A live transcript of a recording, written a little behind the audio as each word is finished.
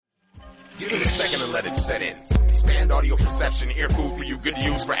Give it a second and let it set in. Expand audio perception, ear food for you, good to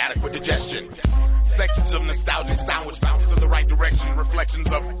use for adequate digestion. Sections of nostalgic sound which bounce in the right direction,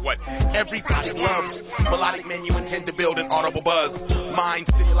 reflections of what everybody loves. Melodic menu intend to build an audible buzz. Mind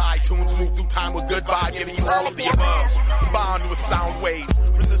stimuli, tunes move through time with good vibe, giving you all of the above. Bond with sound waves,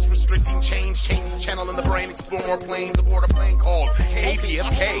 resist restricting change the channel in the brain, explore more planes aboard a plane called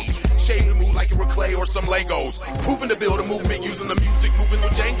KPFK. Shade the mood like it were clay or some Legos. Proven to build a movement using the music, moving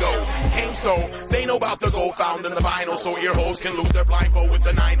with Django. Came so, they know about the gold found in the vinyl, so ear holes can lose their blindfold with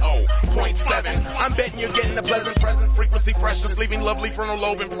the 90.7. I'm betting you're getting a pleasant present, frequency freshness, leaving lovely frontal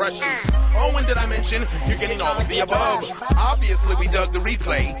lobe impressions. Oh, and did I mention, you're getting all of the above. Obviously, we dug the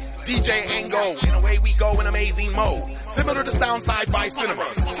replay. DJ Ango, and away we go in amazing mode. Similar to sound sci-fi cinema.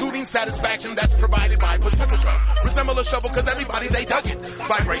 Soothing satisfaction that's provided by Pacifica. Resemble a shovel cause everybody they dug it.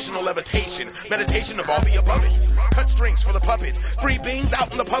 Vibrational levitation, meditation of all the above it. Cut strings for the puppet. Free beings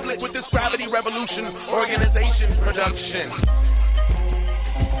out in the public with this gravity revolution. Organization production.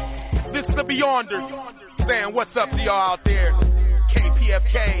 This is the Beyonder saying what's up to y'all out there.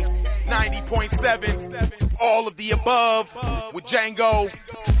 KPFK 90.7. All of the above with Django.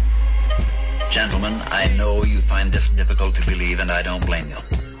 Gentlemen, I know you find this difficult to believe, and I don't blame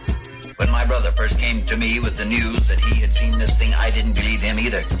you. When my brother first came to me with the news that he had seen this thing, I didn't believe him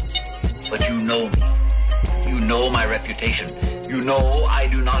either. But you know me. You know my reputation. You know I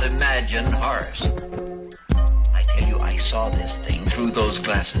do not imagine horrors. I tell you, I saw this thing through those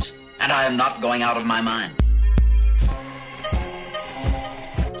glasses, and I am not going out of my mind.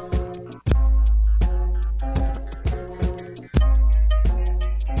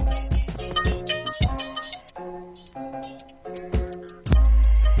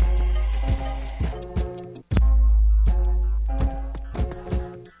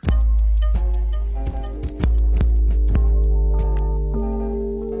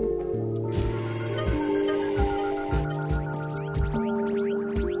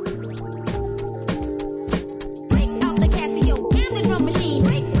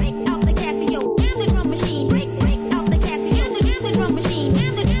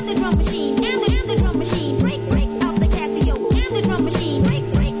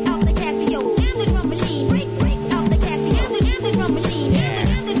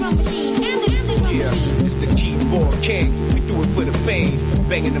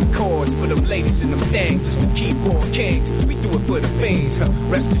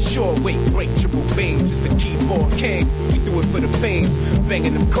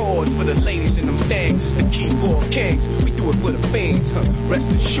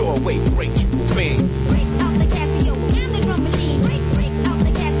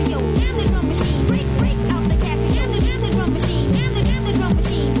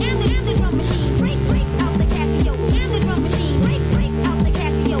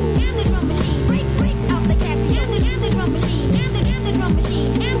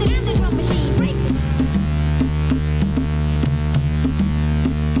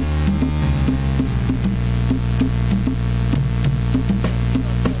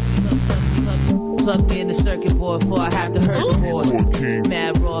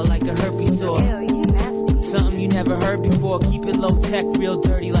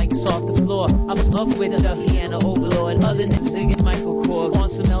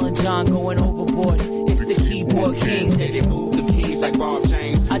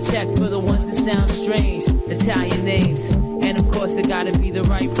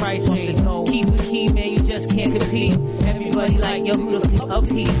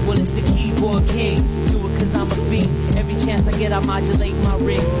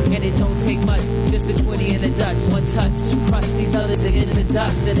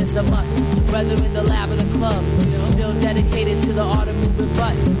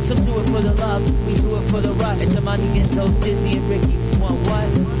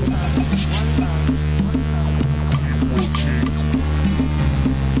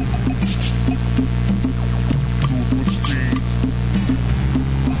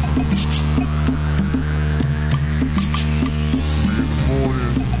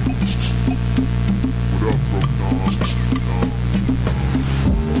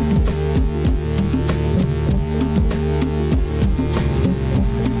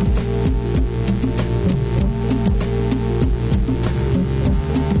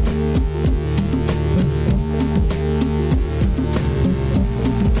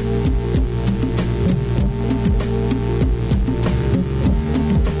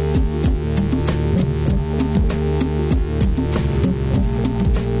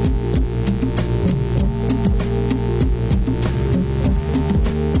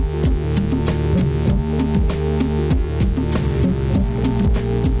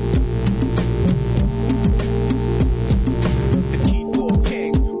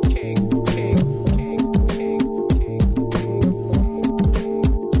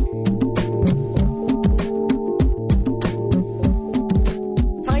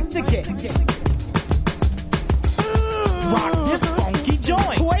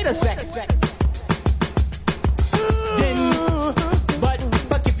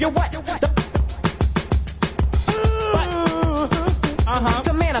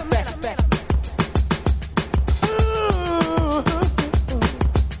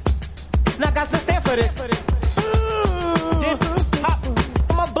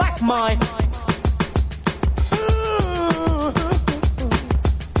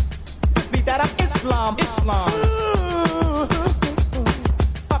 Islam.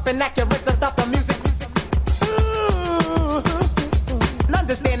 Up and accurate to stop the music. And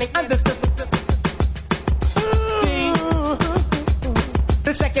understanding, understood. See,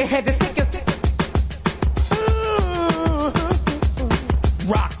 the second head is thick as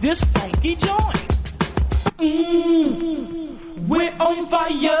rock this funky joint. We're on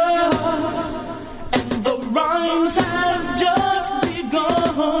fire, and the rhymes have just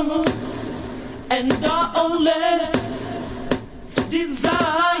begun, and our only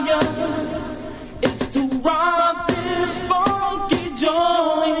desire is to rock this funky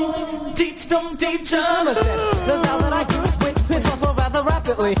joint. Teach them, teachers. The sound that I use with also rather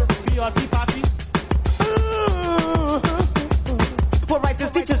rapidly. BRT posse. What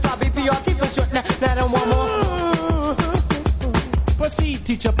righteous teachers probably BRT for short. Now then one more. Proceed,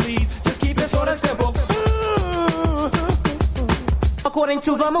 teacher, please. Just keep it sort of simple. According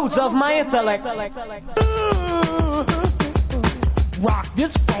to the moods of my intellect. Rock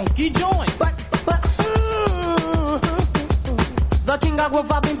this funky joint. But the King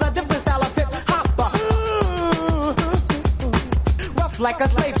Agua means a different style of hip hopper. Rough like a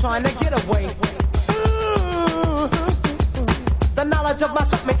slave trying to get away. The knowledge of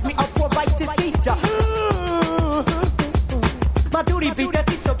myself makes me a poor righteous teacher. My duty be to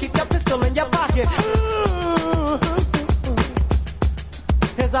teach, so keep your pistol in your pocket.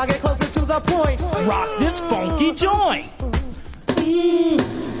 As I get closer to the point, rock this funky joint.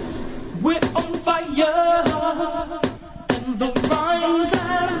 We're on fire, and the rhymes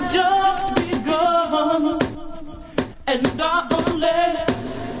have just begun, and our only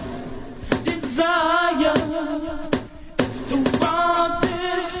desire is to rock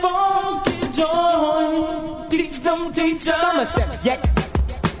this funky joint. Teach them, teachers. Stomach step, yeah.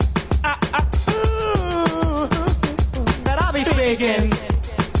 That I'll be speaking,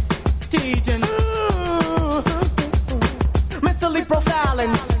 teaching, mentally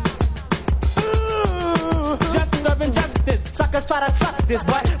profiling, just serving justice. Suckers try to suck this,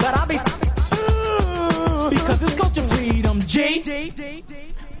 but I'll be because it's culture freedom. G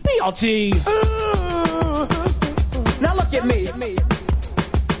BLT. Now look at me.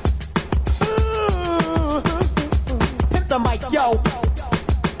 Hit the mic, yo.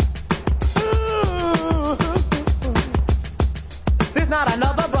 There's not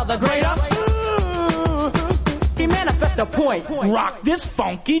another brother greater. He manifests the point. Rock this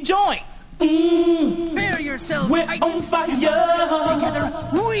funky joint. Bear yourselves We're tight. on fire. Together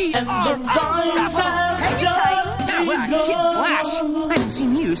we and are the rhymes have just Kid Flash, I haven't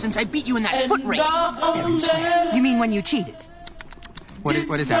seen you since I beat you in that foot race. Fair and square. You mean when you cheated? What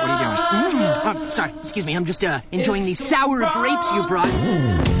is that? What are you doing? Sorry, excuse me. I'm just enjoying these sour grapes you brought.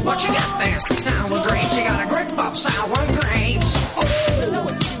 What you got there? Sour grapes. You got a grip of sour grapes.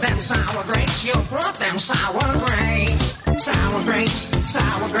 Them sour grapes. You brought them sour grapes. Sour grapes.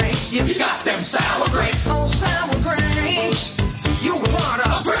 Sour grapes. You got them sour grapes. Oh, sour grapes. You brought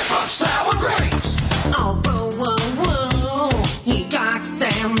a grip of sour grapes. Oh, whoa, whoa, whoa. You got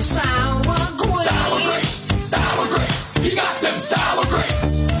them sour grapes. Sour grapes. Sour grapes. You got them sour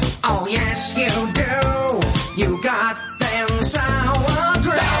grapes. Oh, yes, you do. You got them sour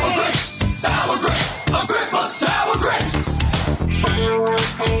grapes. Sour grapes. Sour grapes. A grip of sour grapes. Sour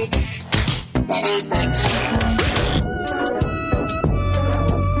grapes.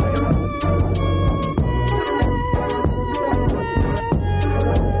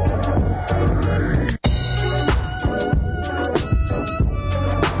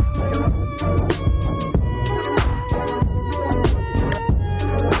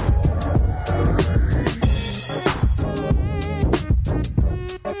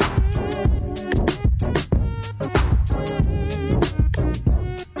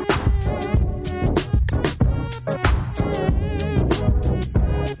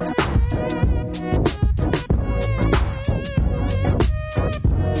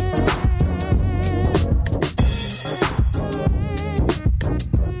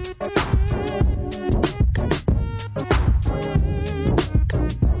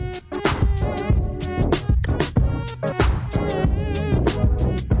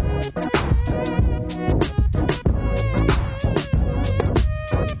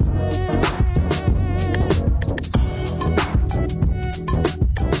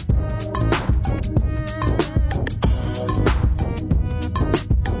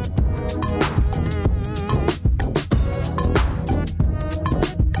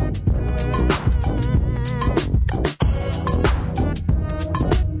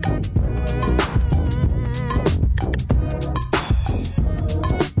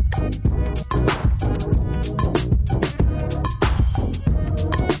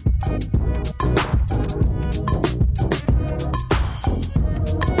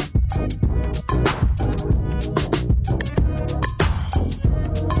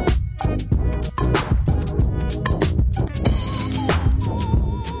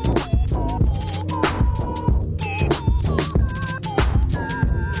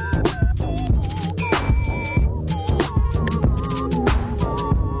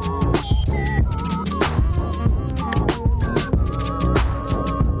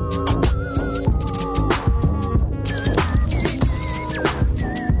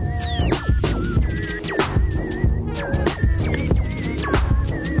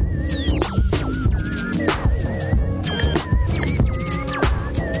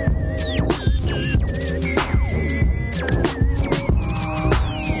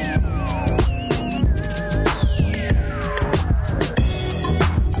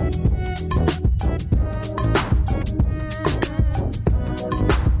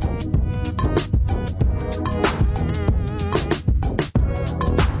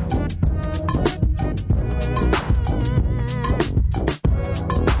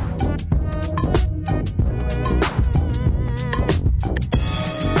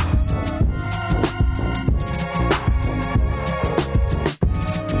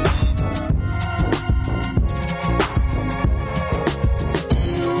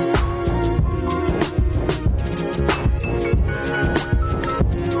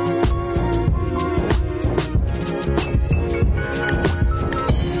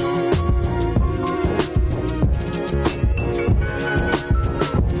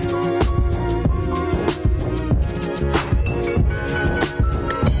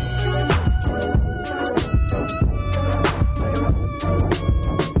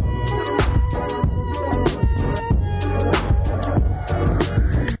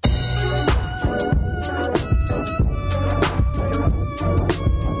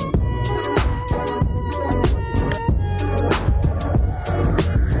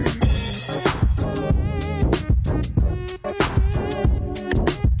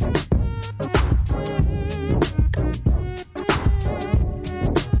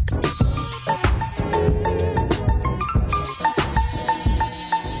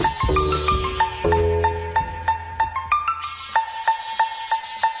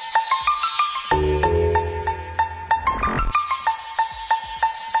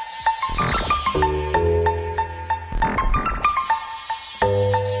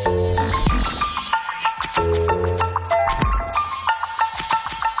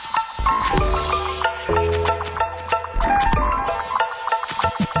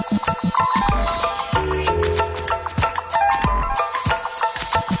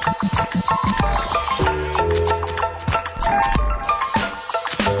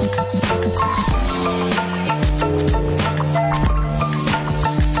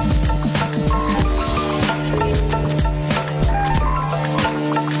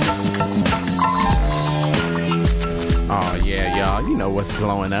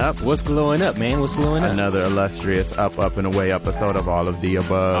 glowing up? What's glowing up, man? What's glowing up? Another illustrious Up, and Away episode of All of the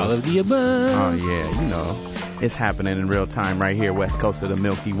Above. All of the above. Oh, yeah, you know. It's happening in real time right here, west coast of the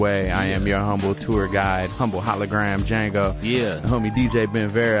Milky Way. I am your humble tour guide, humble hologram Django. Yeah. Homie DJ Ben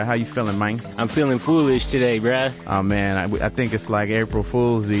Vera. How you feeling, man? I'm feeling foolish today, bruh. Oh, man, I think it's like April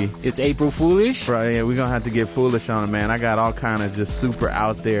Fool's-y. It's April Foolish? Bro, yeah, we're going to have to get foolish on it, man. I got all kind of just super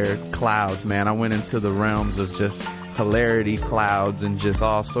out there clouds, man. I went into the realms of just hilarity clouds and just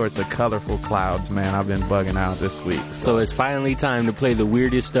all sorts of colorful clouds, man. I've been bugging out this week. So it's finally time to play the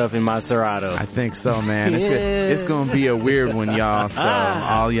weirdest stuff in my Serato. I think so, man. It's going to be a weird one, y'all. So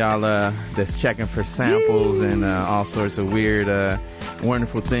all y'all that's checking for samples and all sorts of weird,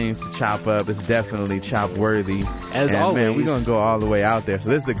 wonderful things to chop up, it's definitely chop worthy. As always. Man, we're going to go all the way out there. So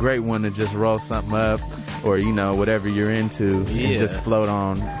this is a great one to just roll something up or, you know, whatever you're into and just float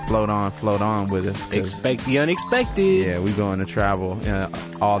on with us. Expect the unexpected. Yeah, we're going to travel in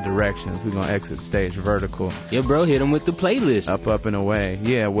all directions. We're going to exit stage vertical. Yeah, bro, hit them with the playlist. Up and away.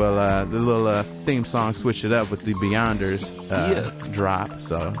 Yeah, well, the little theme song switched it up with the Beyonders drop.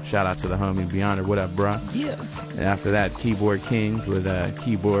 So shout out to the homie Beyonder. What up, bro? Yeah. And after that, Keyboard Kings with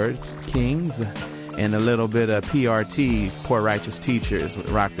Keyboards Kings. And a little bit of PRT, Poor Righteous Teachers,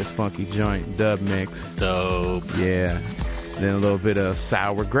 with Rock This Funky Joint dub mix. Dope. Yeah. Then a little bit of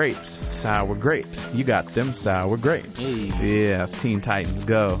Sour Grapes. Sour Grapes. You got them sour grapes. Hey. Yeah, it's Teen Titans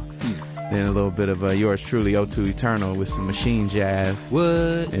Go. Then a little bit of yours truly, O2 Eternal, with some machine jazz. What?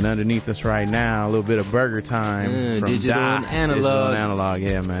 And underneath us right now, a little bit of Burger Time from Digital and Analog. Digital and Analog,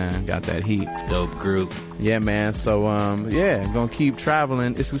 yeah, man. Got that heat. Dope group. Yeah, man. So, gonna keep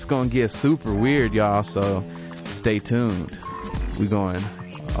traveling. It's just gonna get super weird, y'all, so stay tuned. We going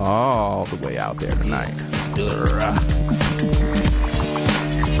all the way out there tonight. Let's do it.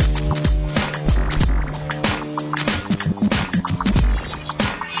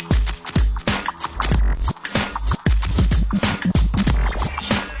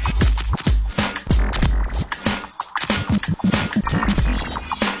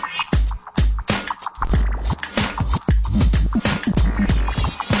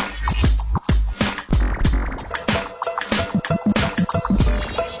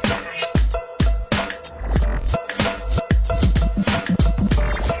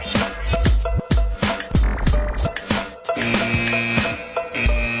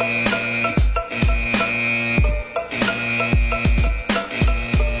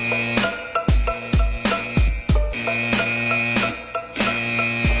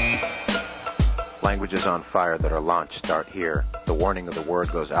 That are launched start here. The warning of the word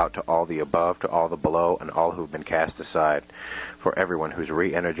goes out to all the above, to all the below, and all who've been cast aside. For everyone who's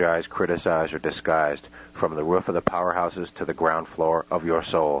re-energized, criticized, or disguised, from the roof of the powerhouses to the ground floor of your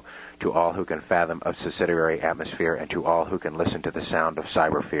soul, to all who can fathom a subsidiary atmosphere, and to all who can listen to the sound of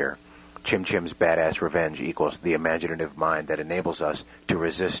cyber fear. Chim Chim's badass revenge equals the imaginative mind that enables us to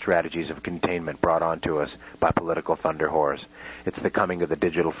resist strategies of containment brought onto us by political thunder whores. It's the coming of the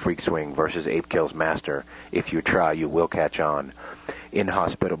digital freak swing versus Ape Kill's master. If you try, you will catch on.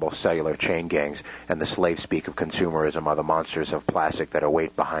 Inhospitable cellular chain gangs and the slave speak of consumerism are the monsters of plastic that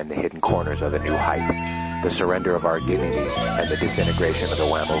await behind the hidden corners of the new hype. The surrender of our dignities and the disintegration of the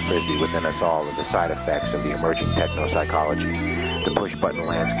whammo frisbee within us all are the side effects of the emerging techno-psychology. The push-button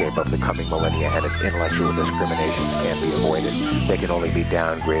landscape of the coming millennia and its intellectual discriminations can't be avoided. They can only be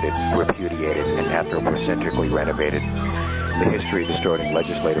downgraded, repudiated, and anthropocentrically renovated. The history-distorting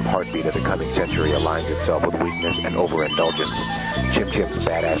legislative heartbeat of the coming century aligns itself with weakness and overindulgence. Chim Chim's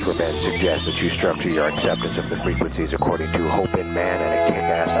badass revenge suggests that you structure your acceptance of the frequencies according to hope in man and a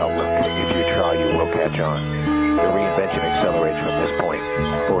kick-ass outlook. If you try, you will catch on. The reinvention accelerates from this point,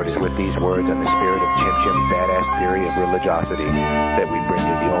 for it is with these words and the spirit of Chim Chim's badass theory of religiosity that we bring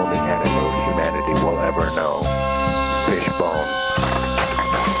you the only antidote humanity will ever know. Fishbone.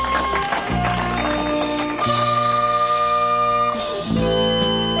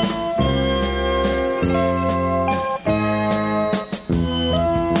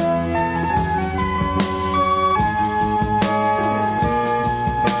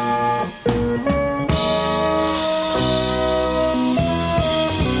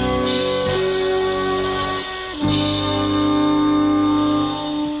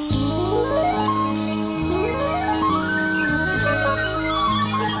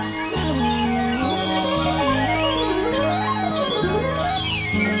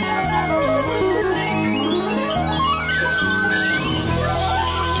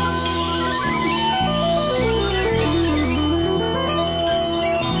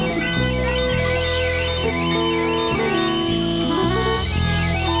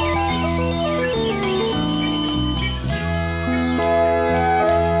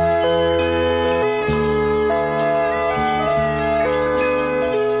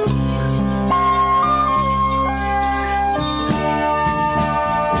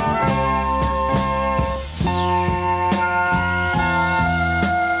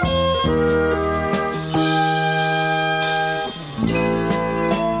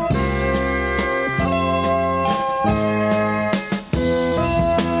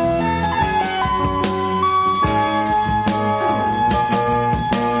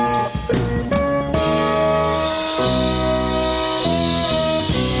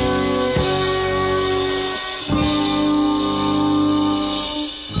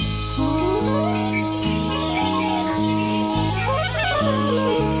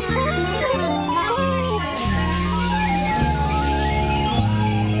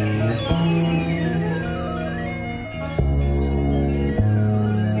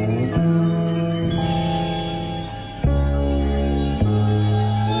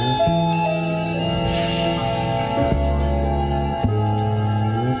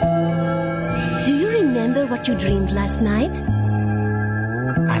 what you dreamed last night?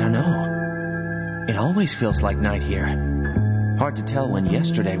 I don't know. It always feels like night here. Hard to tell when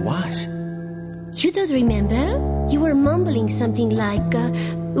yesterday was. You don't remember? You were mumbling something like,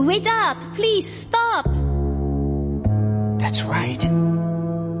 wait up, please stop. That's right.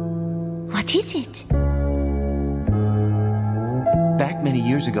 What is it? Back many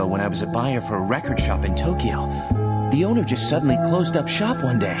years ago when I was a buyer for a record shop in Tokyo, the owner just suddenly closed up shop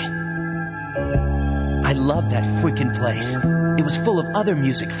one day. I loved that freaking place. It was full of other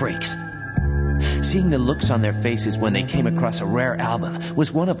music freaks. Seeing the looks on their faces when they came across a rare album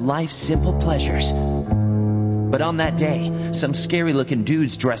was one of life's simple pleasures. But on that day, some scary-looking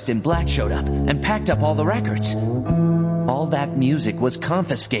dudes dressed in black showed up and packed up all the records. All that music was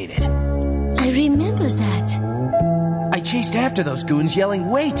confiscated. I remember that. I chased after those goons yelling,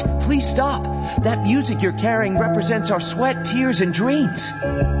 "Wait, please stop. That music you're carrying represents our sweat, tears, and dreams."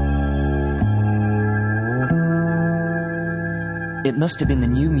 It must have been the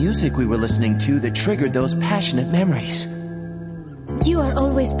new music we were listening to that triggered those passionate memories. You are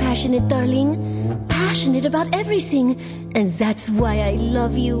always passionate, darling. Passionate about everything. And that's why I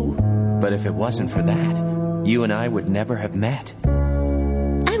love you. But if it wasn't for that, you and I would never have met.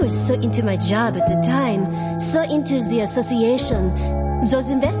 I was so into my job at the time, so into the association. Those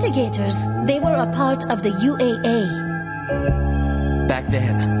investigators, they were a part of the UAA. Back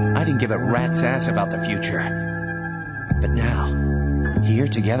then, I didn't give a rat's ass about the future. But now, here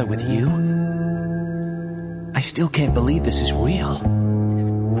together with you, I still can't believe this is real.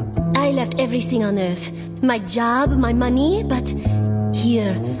 I left everything on earth. My job, my money, but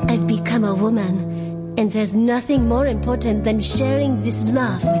here I've become a woman. And there's nothing more important than sharing this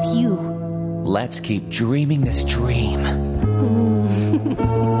love with you. Let's keep dreaming this dream.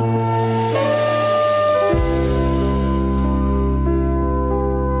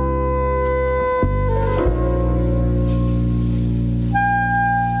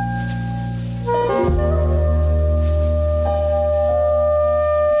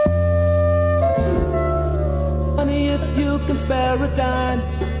 Honey, if you can spare a dime,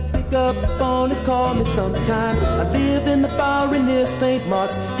 pick up the phone and call me sometime. I live in the Bowery near St.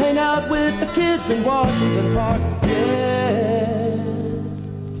 Mark's, hang out with the kids in Washington Park, yeah.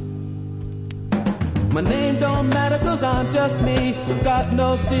 My name don't matter 'cause I'm just me. Got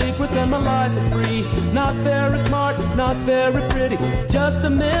no secrets and my life is free. Not very smart, not very pretty, just a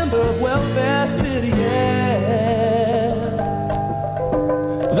member of Welfare City, yeah.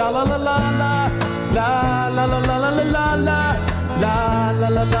 La la la la la, la la la la la la la la. La la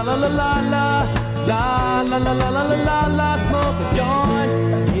la la la la la la, la la la la la la la la, smoke a joint,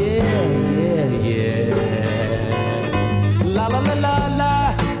 yeah, yeah, yeah. La la la la la,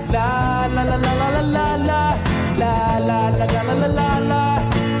 la la la la la la la la, la la la la la la la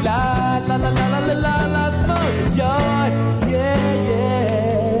la, la la la la la la la, smoke a joint, yeah, yeah.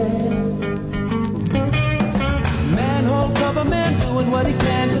 Manhole cover man doing what he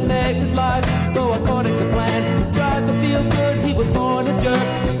can to make his life go according to plan. Tries to feel good, he was born a jerk.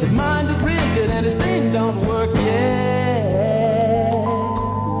 His mind is rigid and his thing don't work, yeah.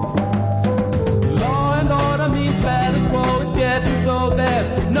 Law and order means status quo, it's getting so there's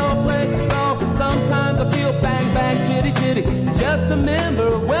no place to go. Sometimes I feel bang bang, chitty chitty, just a member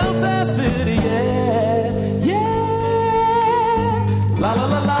of Welfare City, yeah, yeah. La la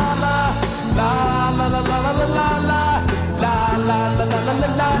la la la, la la la la la la la la, la la la la la la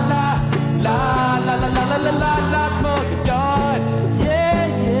la la. La la la la la la la la, smoke a joint, yeah,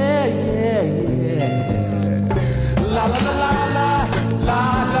 yeah, yeah, yeah. La la la la la, la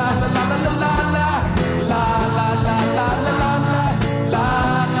la la la la la la la, la la la la la la la, la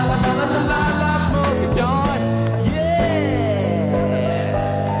la la la la la la, smoke a joint, yeah.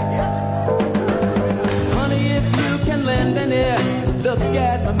 Honey, if you can lend an ear, look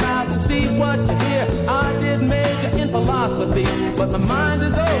at my mouth and see what you hear. I did major in philosophy, but my mind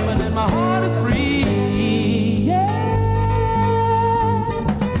is open.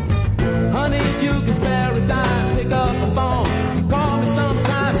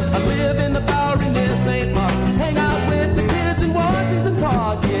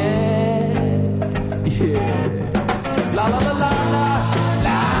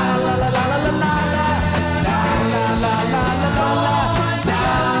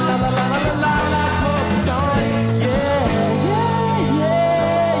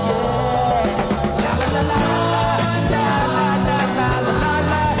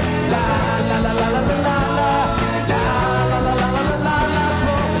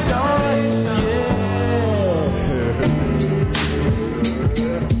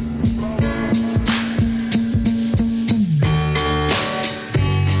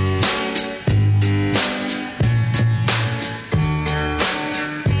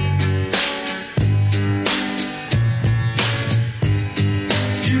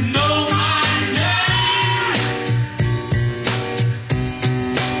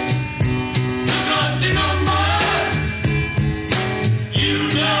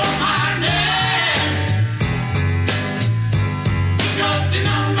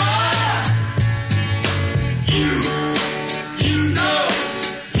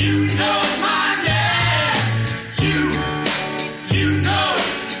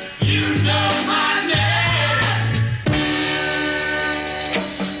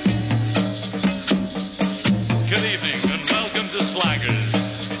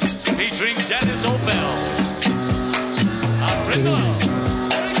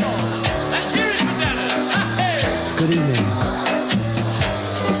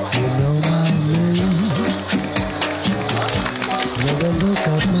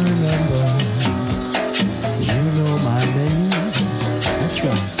 number. You know my name. That's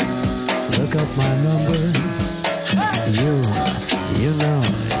right. Look up my number. You know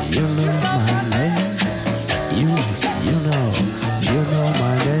my name. You know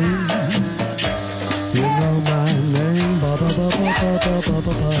my name. You know my name. Ba ba ba ba ba ba ba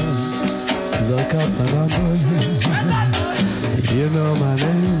ba ba. Look up the number. You know my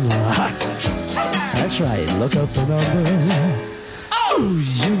name. That's right. Look up the number. Oh,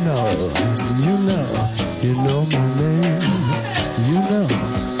 you know my name. You know my name.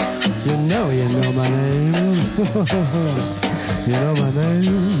 You know my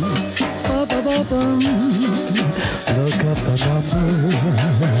name. Ba-ba-ba-bum. Look up the number.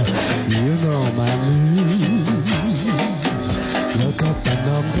 You know my name. Look up the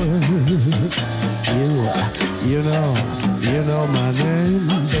number. You know my name,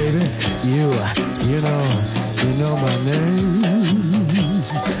 baby. You know my name.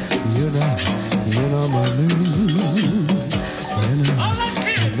 You know my name. You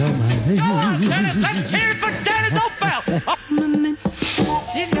know my name. Let's hear it for Dennis O'Bell.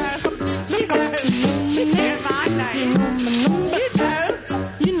 You know my name.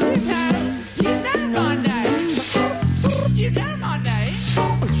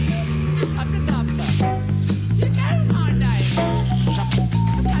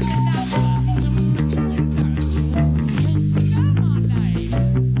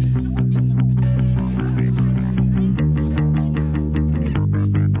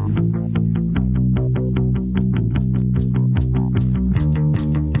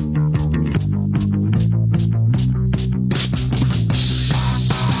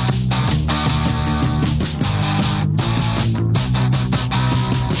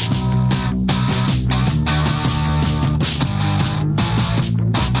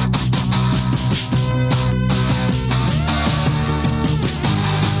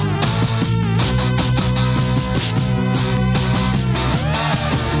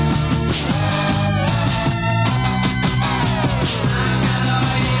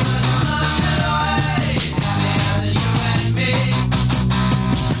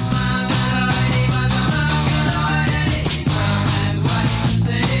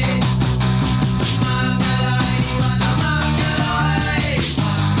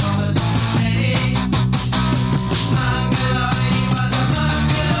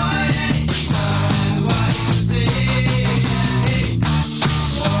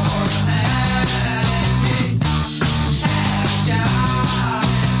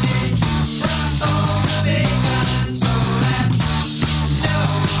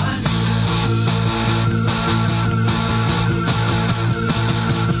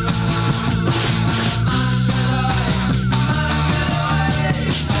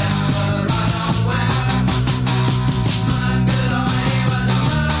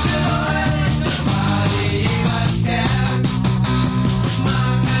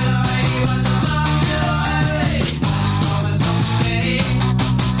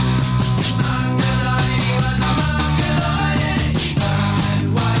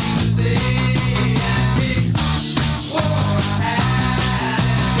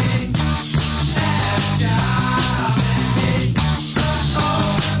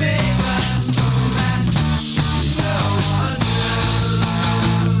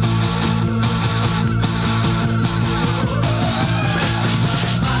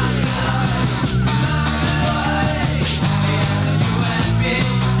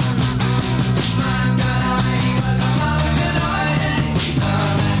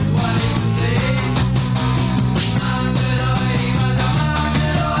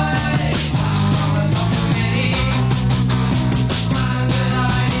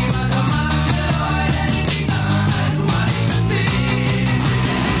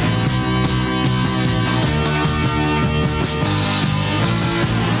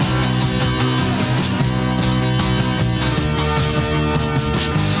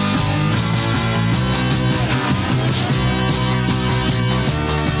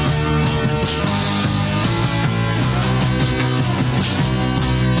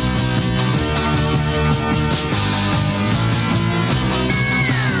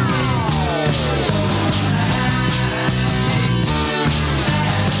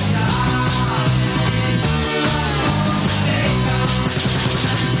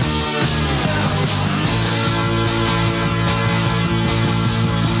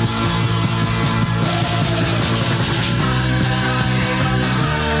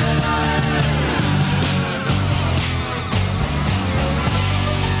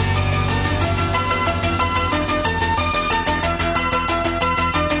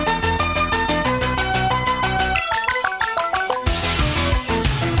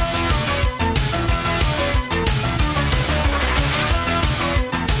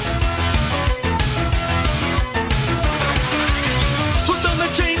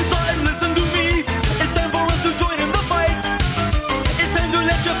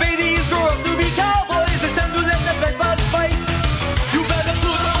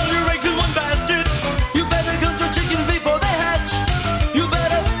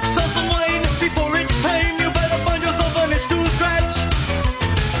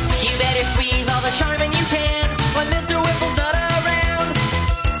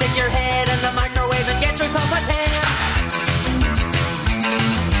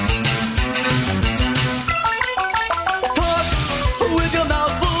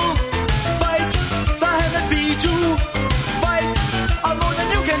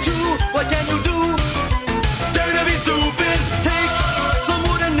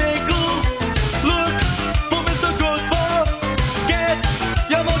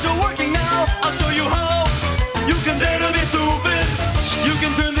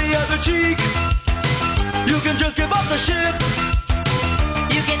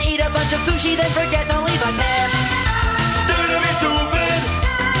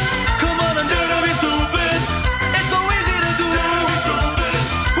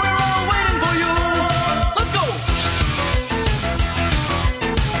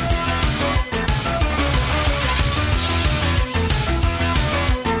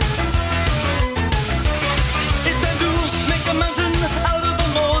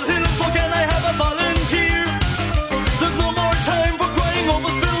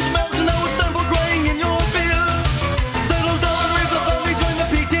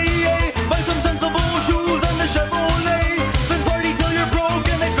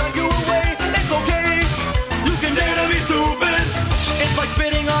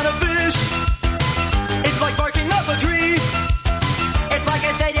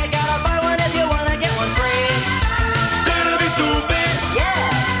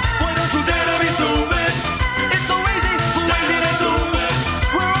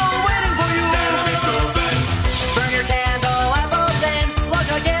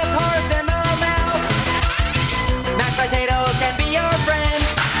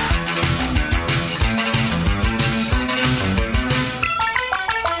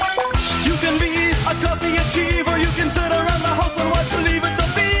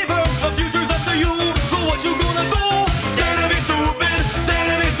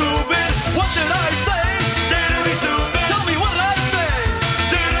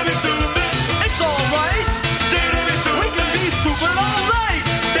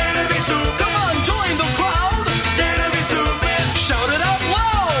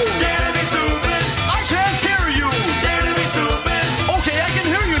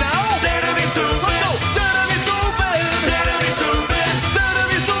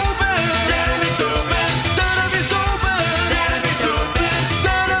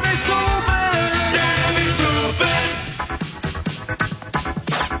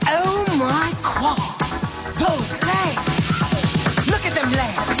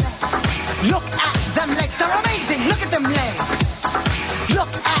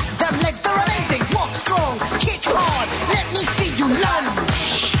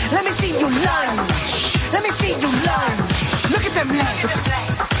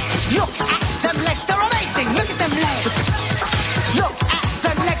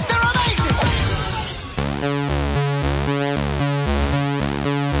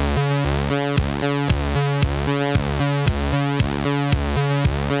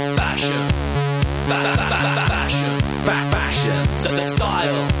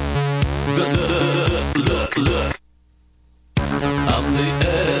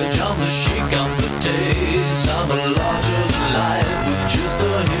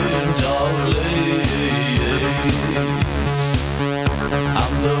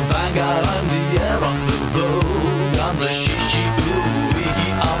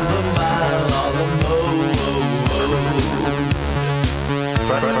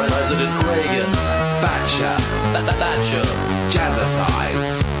 Thatcher, Thatcher,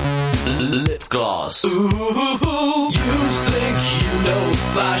 jazzercise, lip gloss. Ooh, you think you know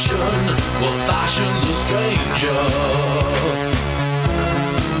fashion? Well, fashion's a stranger.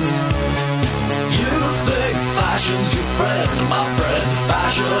 You think fashion's your friend, my friend?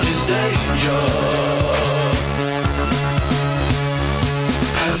 Fashion is danger.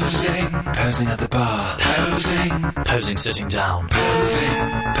 Posing at the bar. Posing sitting down.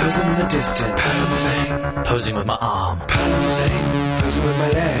 Posing in the distance. Posing with my arm. Posing with my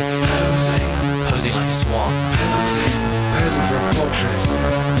leg. Posing like a swan. Posing for a portrait.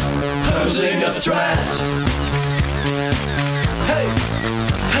 Posing a threat. Hey,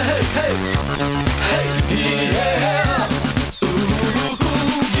 hey, hey, hey, yeah. Ooh,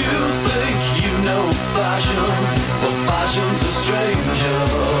 you think you know fashion? Well, fashion's a stranger.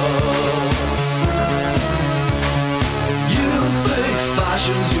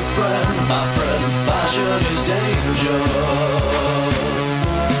 Fashion's your friend, my friend. Fashion is danger.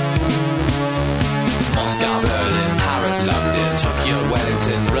 Moscow, Berlin, Paris, London, Tokyo,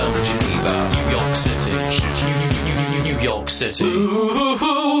 Wellington, Rome, Geneva, New York City, New York City.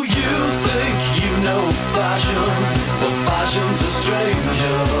 Ooh, you think you know fashion? Well, fashion's a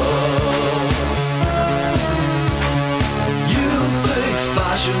stranger. You think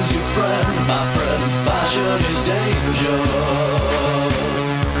fashion's your friend, my friend. Fashion is danger.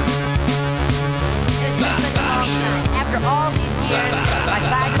 After all these years, my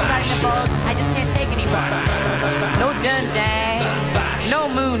bag is starting to fold. I just can't take anymore. No Dundee, no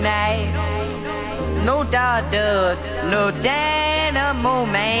Moon Knight, no Dud, no Dynamo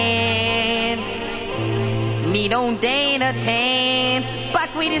Man. Me don't Dana Tans.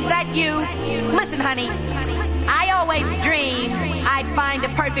 Buckwheat, is that you? Listen, honey, I always dreamed I'd find a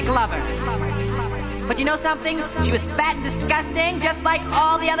perfect lover. But you know something? She was fat and disgusting, just like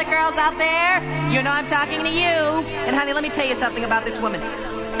all the other girls out there. You know I'm talking to you. And honey, let me tell you something about this woman.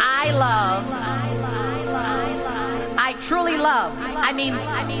 I truly love.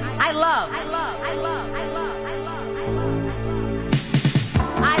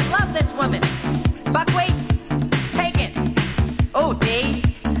 I love this woman. Buckwheat, take it. Oh, D,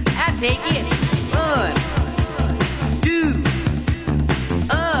 I take it.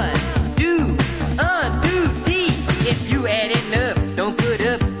 If you add it up, don't put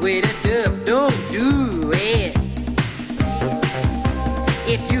up with a dub, don't do it.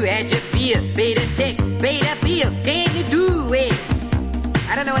 If you add your beer, beta tech, beta beer, can you do it?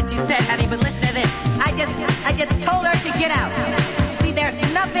 I don't know what you said, honey, but listen to this. I just told her to get out. You see, there's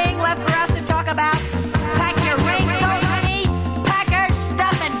nothing left for us to talk about. Pack your raincoat, honey, pack your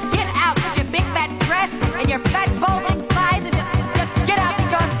stuff and get out with your big fat dress and your fat bulging thighs and just get out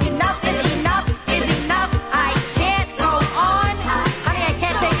because enough is enough is enough. I can't go on. Honey, I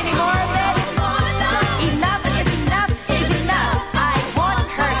can't take any more of this. Enough is enough is enough. I want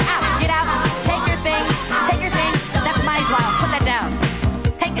her out. Get out. Take your thing. Take your thing. That's my blouse. Put that down.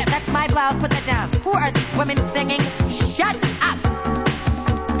 Take that. That's my blouse. Put that down. Who are these women singing? Shut up.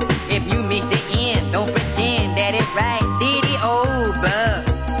 If you miss the end, don't pretend that it's right. Did it over.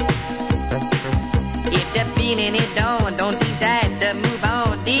 If the feeling is done, don't decide to move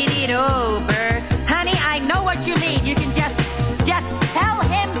on. Did it over. Honey, I know what you mean. You can just tell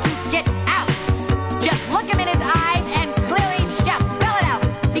him to get out. Just look him in his eyes and clearly shout. Spell it out.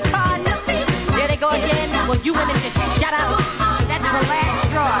 Because there they go again. Well, you women just shut up. That's the last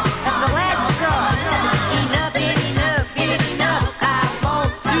straw. That's the last straw. Enough is enough is enough. I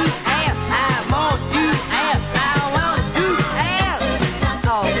want to have. I want to have. I want to have.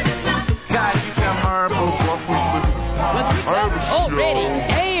 Oh, God, you sound horrible. Already,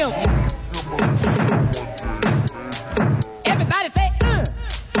 damn. Everybody say,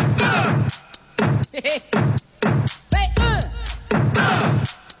 Say,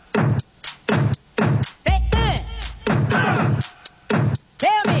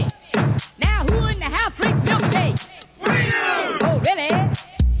 Tell me, now who in the house drinks milkshake? We do. Oh, really?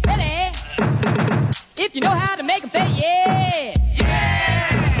 Really? If you know how to make them say yeah.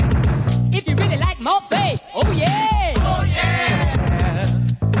 Yeah. If you really like malt, say, oh yeah. Oh yeah.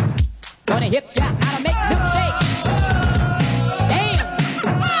 Gonna hip ya how to make milkshake. Damn.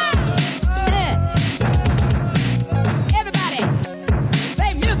 Everybody,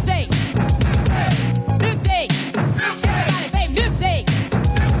 say milkshake. Milkshake. Everybody say milkshake.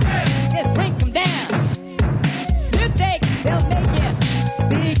 Just drink them down. Milkshake, they'll make you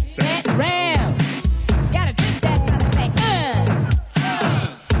big, fat, round. Gotta drink that kind of thing.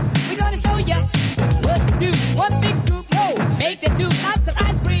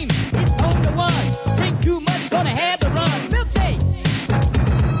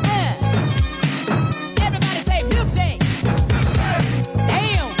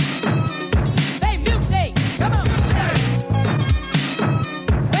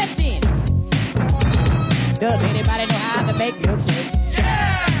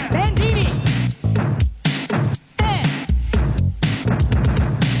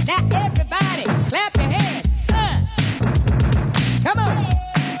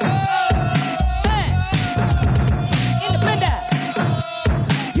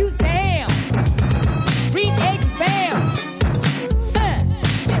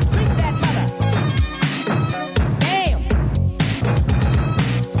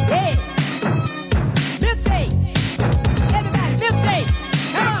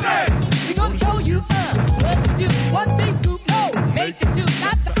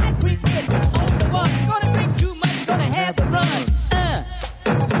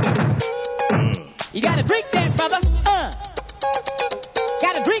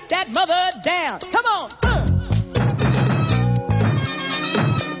 that mother down. Come on.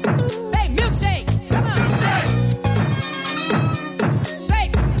 Hey, milkshake. Come on.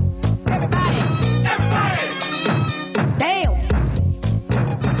 Shake. Everybody. Dance.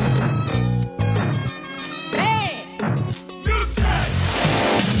 Hey.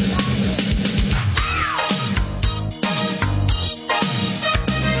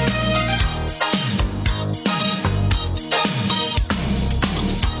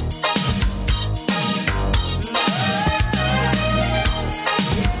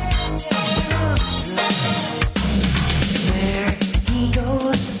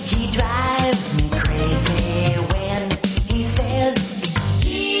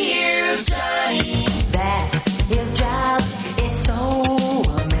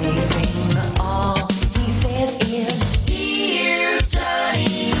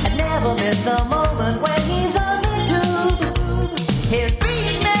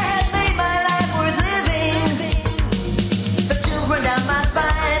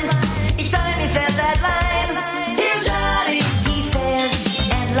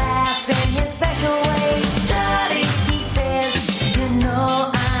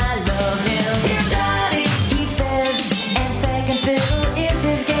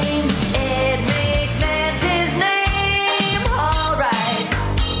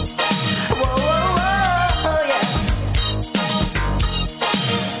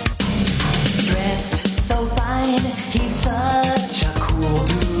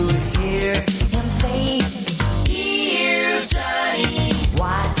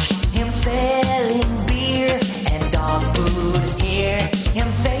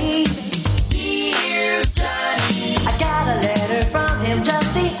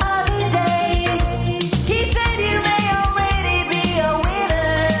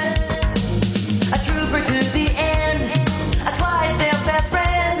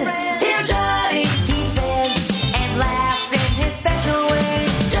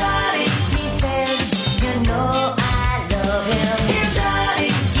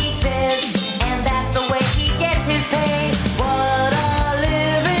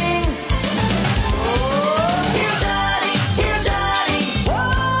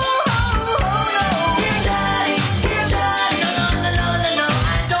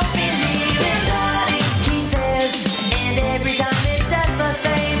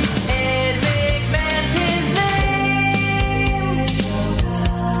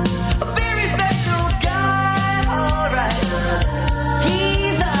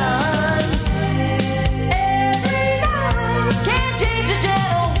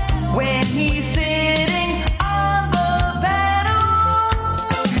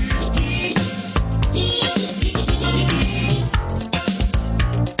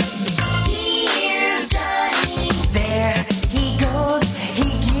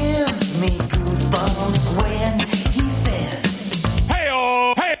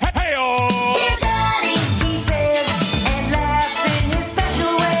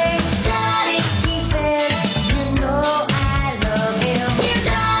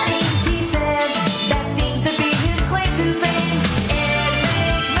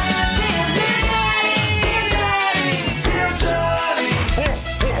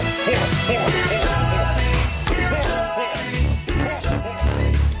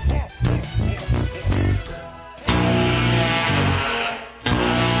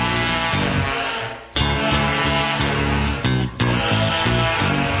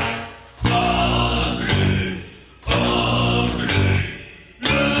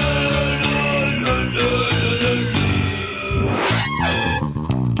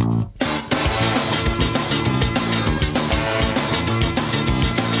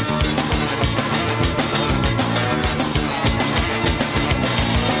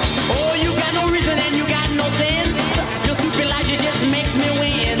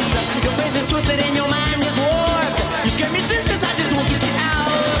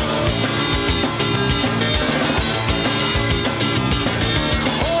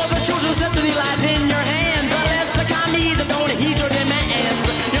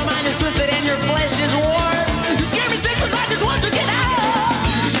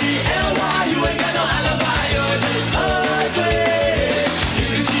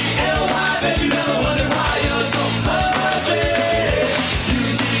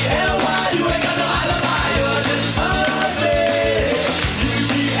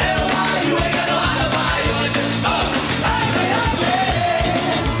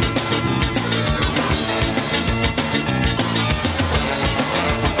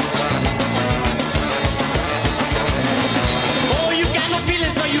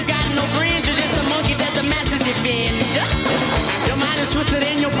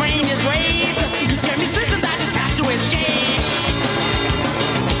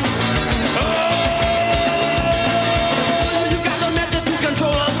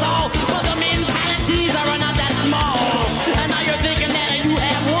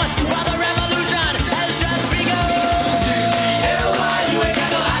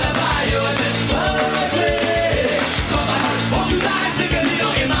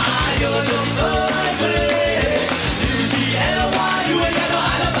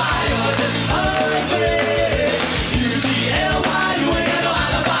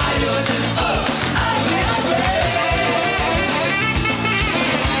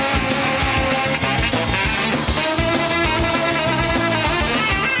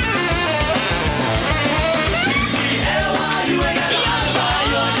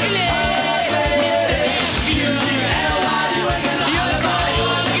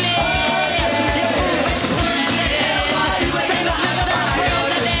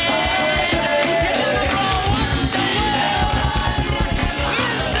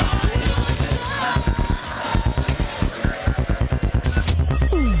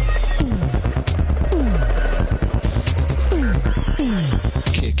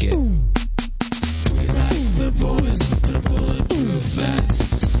 like it. We like the boys with the bulletproof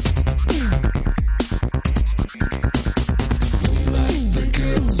vests. We like the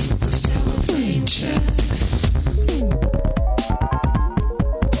girls with the cellophane chests.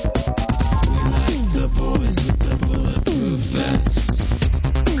 We like the boys with the bulletproof vests.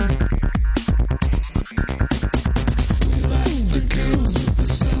 We like the girls with the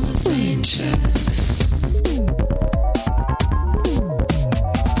cellophane chests.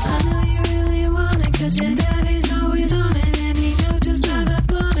 I know you really want it, 'cause your daddy's always on it, and he knows just how to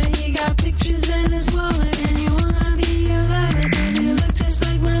flaunt it. He got pictures in his wallet, and you wanna be your lover. Does he look just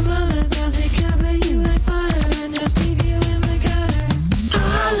like my mother? Does he cover you like butter and just leave you in the gutter?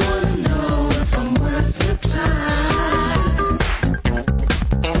 I wanna know if I'm worth your time.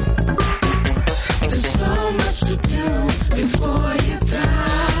 There's so much to do before you die.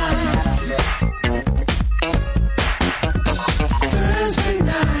 Thursday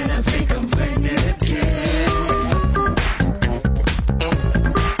night, I think I'm pregnant again.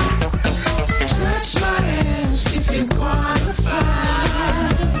 Touch my hands if you qualify.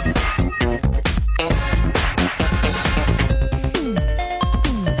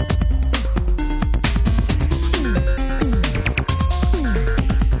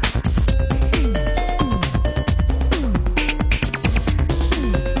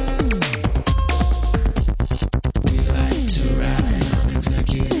 We like to ride on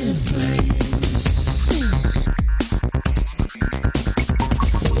executive planes.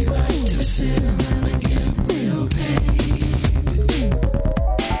 We like to sit around and get real paid.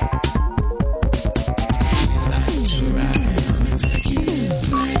 We like to ride on executive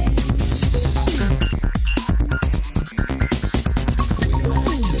planes. We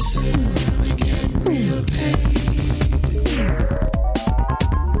like to sit around and get real paid.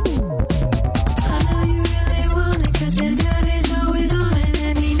 I know you really want it, 'cause your daddy's always on it,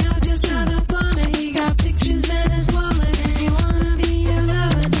 and he knows just how to flaunt it. He got pictures in his wallet, and you wanna be your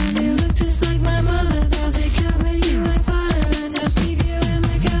lover. Does he look just like my mother? Does he cover you like butter and just leave you in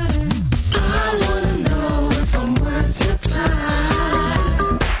the gutter? I wanna know if I'm worth your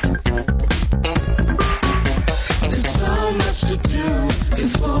time. There's so much to do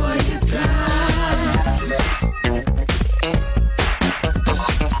before you die.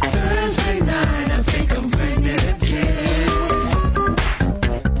 Thursday night, I think I'm pregnant again.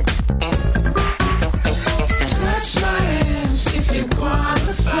 Touch my hands if you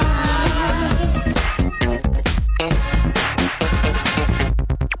qualify.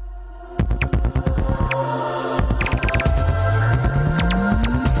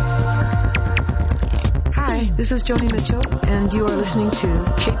 Hi, this is Joni Mitchell, and you are listening to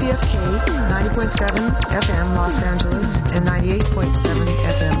KPFK 90.7 FM Los Angeles and 98.7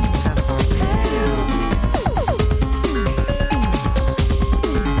 FM Santa Barbara.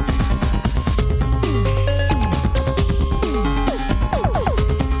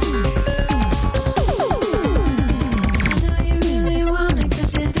 I know you really want it,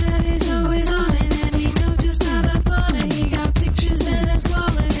 'cause your daddy's always on it, and he knows just how to flaunt it. He got pictures in his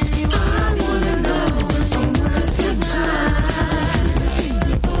wallet, and you wanna be your lover. Does he look just like my mother?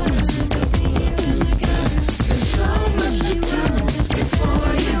 The boys who just leave you in the gutter. There's so much to do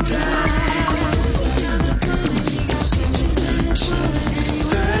before you die.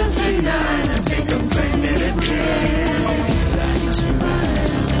 Thursday night, I think I'm pregnant again.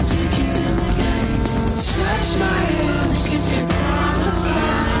 Touch my hands if you qualify.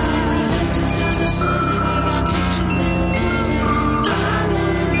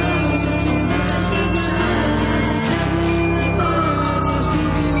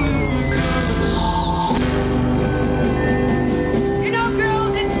 You know,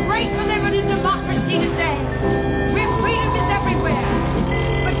 girls, it's great to live in a democracy today, where freedom is everywhere.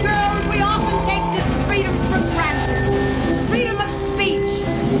 But girls, we often take this freedom for granted. Freedom of speech,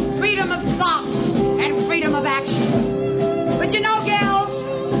 freedom of thought, and freedom of action. But you know, gals,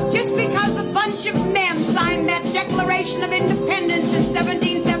 just because a bunch of men signed that Declaration of Independence in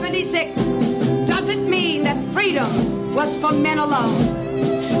 1776 doesn't mean that freedom was for men alone.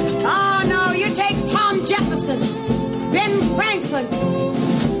 Oh, no, you take Tom Jefferson, Ben Franklin,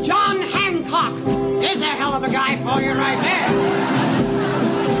 John Hancock. There's a hell of a guy for you right there.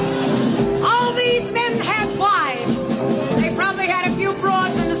 All these men had wives. They probably had a few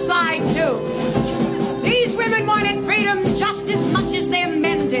broads on the side, too. These women wanted freedom just as much as their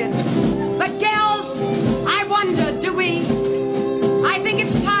men did. But, gals, I wonder, do we? I think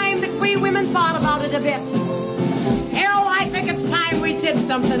it's time that we women thought about it a bit. Hell, I think it's time we did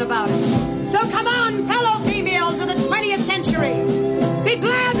something about it. So come on, fellow females of the 20th century. Be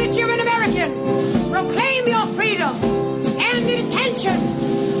glad that you're an American. Proclaim your freedom. Stand at attention.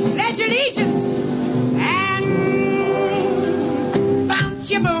 allegiance and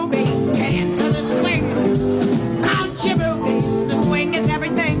bounce your boobies. Get into the swing. Bounce your boobies. The swing is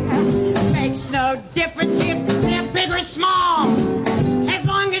everything. Makes no difference if they're big or small. As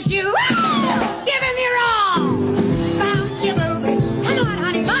long as you give him your all. Bounce your boobies. Come on,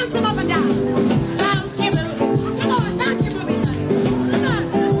 honey. Bounce them up and down. Bounce your boobies. Come on, bounce your boobies, honey. Come on.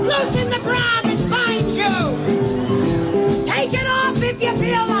 Loosen the bra that binds you. Take it off if you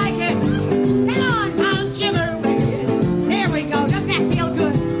feel like it. Come on, bounce your boobies. There we go. Doesn't that feel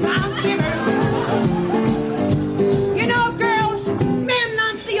good? Bounce your boobies. You know, girls, men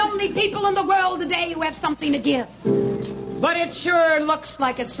aren't the only people in the world today who have something to give. But it sure looks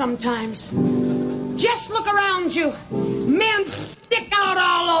like it sometimes. Just look around you. Men stick out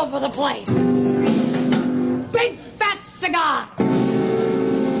all over the place. Big fat cigars.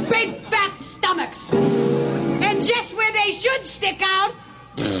 Big fat stomachs. And just where they should stick out,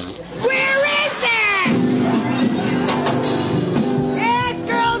 where is it? Yes,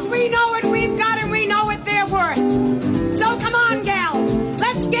 girls, we know what we've got and we know what they're worth. So come on, gals.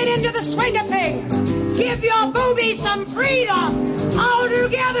 Let's get into the swing of things. Give your boobies some freedom. All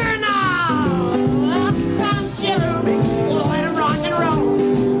together now. Bounce your boobies. Let 'em rock and roll.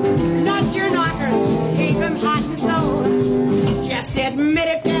 Nut your knockers. Keep 'em hot and so. Just admit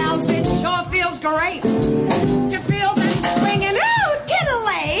it, gals. It sure feels great to feel them swinging out to the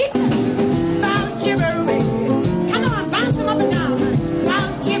lake. Bounce your boobies. Come on, bounce them up and down.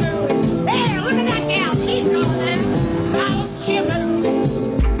 Bounce your boobies. There, look at that gal. She's going there. Bounce your boobies.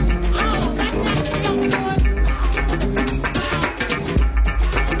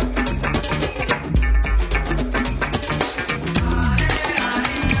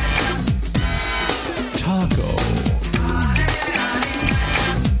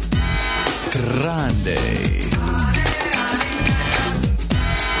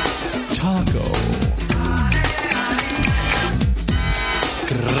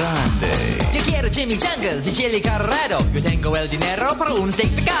 Y chili carrero, yo tengo el dinero para un steak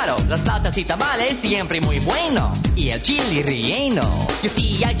picado. Las latas y tamales siempre muy bueno. Y el chili relleno. You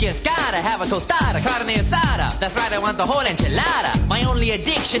see, I just gotta have a tostada, carne asada. That's right, I want the whole enchilada. My only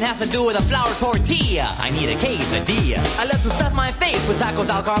addiction has to do with a flour tortilla. I need a quesadilla. I love to stuff my face with tacos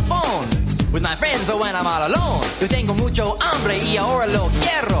al carbón. With my friends or when I'm all alone. Yo tengo mucho hambre y ahora lo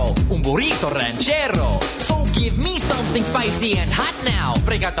quiero. Un burrito ranchero. So give me something spicy and hot now.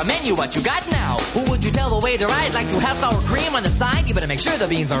 Break out the menu, what you got now? Who would you tell the waiter I'd like to have sour cream on the side? You better make sure the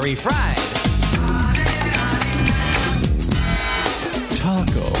beans are refried.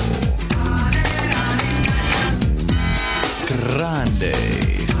 Taco. Grande.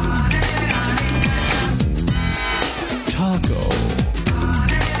 Taco.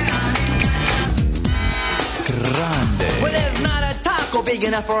 Grande. Well, there's not a taco big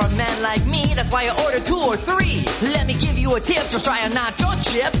enough for a man like me. That's why I order 2 or 3. Let me give you a tip. Just try a nacho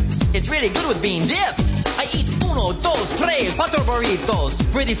chip. It's really good with bean dip. I eat 1, 2, 3, 4 burritos.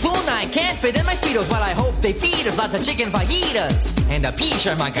 Pretty soon I can't fit in my Cheetos. Well, I hope they feed us lots of chicken fajitas and a peach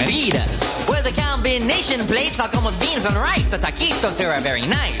or margaritas. Well, the combination plates all come with beans and rice. The taquitos here are very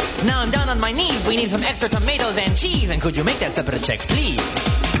nice. Now I'm down on my knees. We need some extra tomatoes and cheese. And could you make that separate checks, please?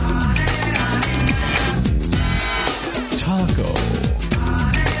 Taco.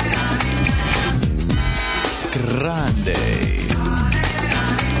 Grande.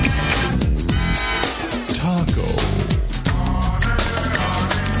 Taco.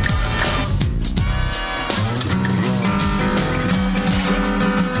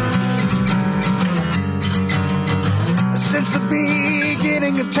 Since the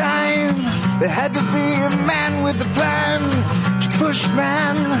beginning of time, there had to be a man with a plan to push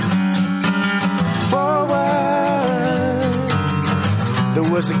man forward. There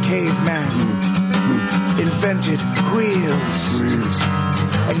was a caveman who invented wheels.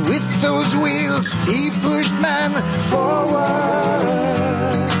 And with those wheels, he pushed man forward.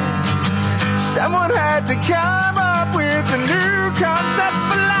 Someone had to come up with a new concept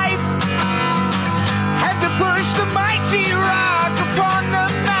for life. Had to push the mighty rock upon the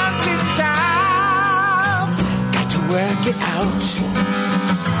mountaintop. Got to work it out.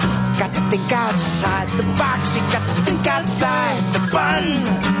 Got to think outside the box. You got to think outside the bun.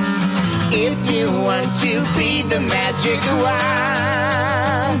 If you want to be the magic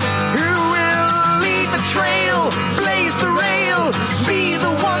wand, who will lead the trail, blaze the rail, be the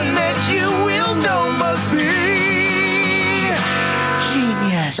one that you will know must be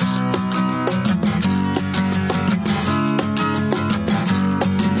genius.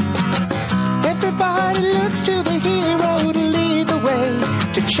 Everybody looks to the hero to lead the way,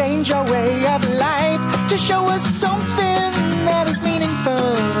 to change our way of life, to show us something that is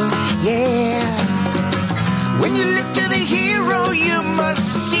meaningful. Yeah.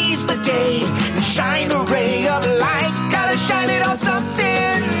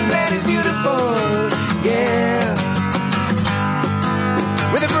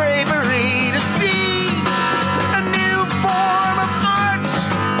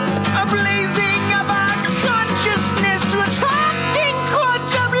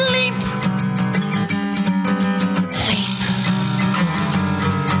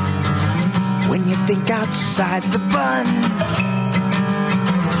 outside the bun.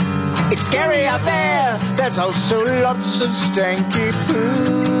 It's scary out there, there's also lots of stanky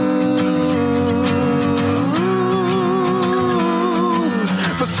poo.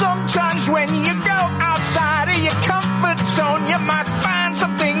 But sometimes when you go outside of your comfort zone, you might find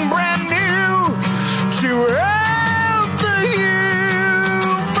something brand new to help the humans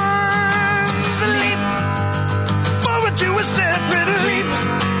leap forward to a separate leap.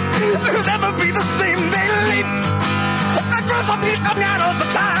 They'll never be the same, they leap across a feet of shadows of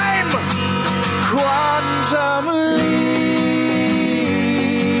time. Quantum leap.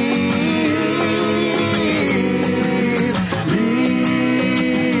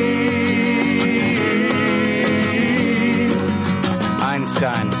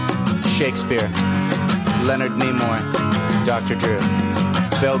 Einstein, Shakespeare, Leonard Nimoy, Dr. Drew,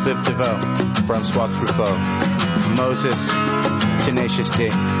 Belle Biv DeVoe, Francois Truffaut, Moses, Tenacious D.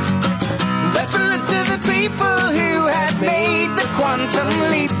 That's a list of the people who had made the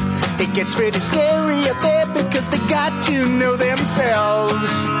quantum leap. It gets pretty scary out there because they got to know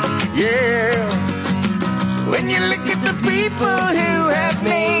themselves. Yeah. When you look at the people who have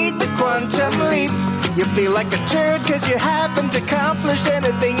made the quantum leap, you feel like a turd because you haven't accomplished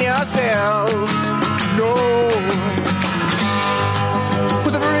anything yourselves. No.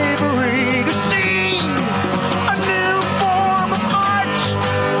 With the bravery to see a new form of art,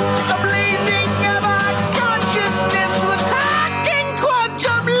 a blazing of our consciousness was hacking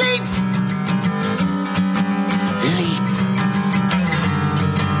quantum leap. Leap.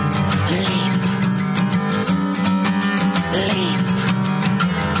 Leap. Leap.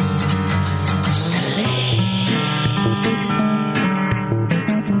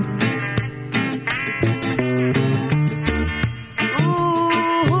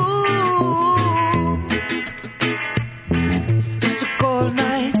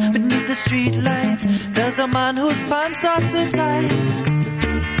 There's a man whose pants are too tight.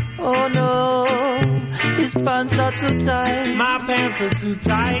 Oh no, his pants are too tight. My pants are too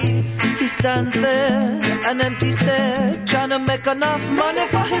tight. He stands there, an empty stare, trying to make enough money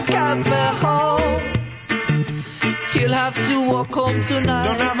for his cab fare home. He'll have to walk home tonight.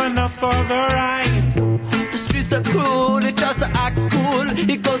 Don't have enough for the ride. The streets are cruel, he tries to act cool.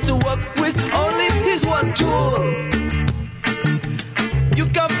 He goes to work with only his one tool. You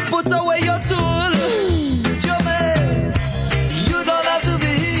can put away your tool, Joey. You don't have to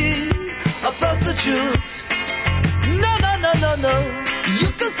be a prostitute. No, no, no, no, no.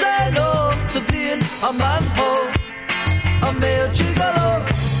 You can say no to being a man-ho, a male gigolo.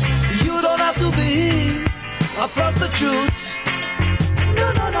 You don't have to be a prostitute.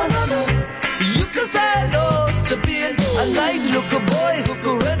 No, no, no, no, no. You can say no to being a night-looker boy who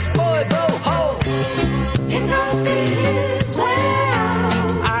can rent boy, bro, ho. You don't see his way out.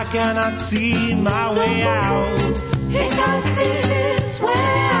 I cannot see my way out. He can't see his way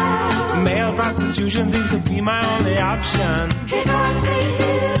out. Male prostitution seems to be my only option. He can't see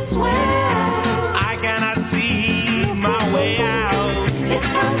his way out. I cannot see my way out. He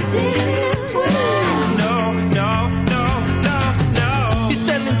can't see his way out. No, no, no, no, no. He's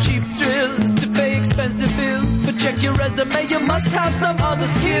selling cheap thrills to pay expensive bills. But check your resume, you must have some other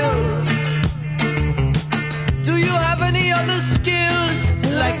skills. Do you have any other skills?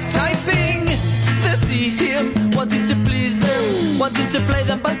 Like typing? They see him, wanting to please them, wanting to play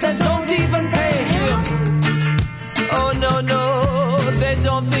them, but they don't even pay him. Oh no, no, they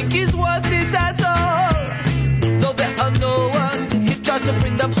don't think he's worth it at all. Though there are no one, he tries to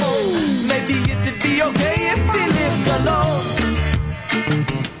bring them home. Maybe it'd be okay if he lived alone.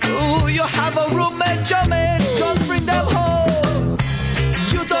 Ooh, you have a roommate, your man, can't bring them home.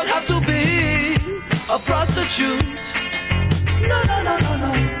 You don't have to be a prostitute. No, no, no, no,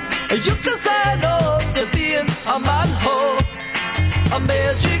 no. You can say no to being a man-ho, a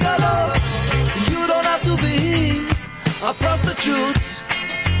male gigolo. You don't have to be a prostitute.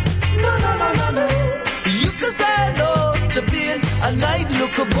 No, no, no, no, no. You can say no to being a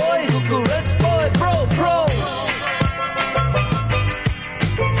night-looker boy who can rent boy, bro, bro.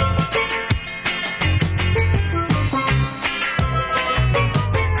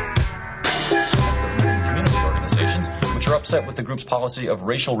 Upset with the group's policy of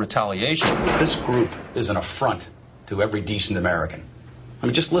racial retaliation. This group is an affront to every decent American. I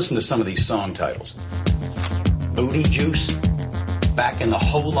mean, just listen to some of these song titles. Booty Juice, Back in the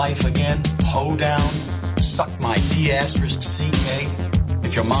Whole Life Again, Hoedown, Suck My B*CK.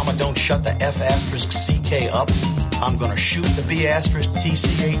 If your mama don't shut the F*CK up, I'm gonna shoot the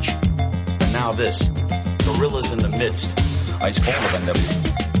B*TCH. And now this, Gorillas in the Midst. Ice Cold of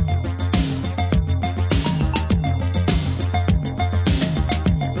NW.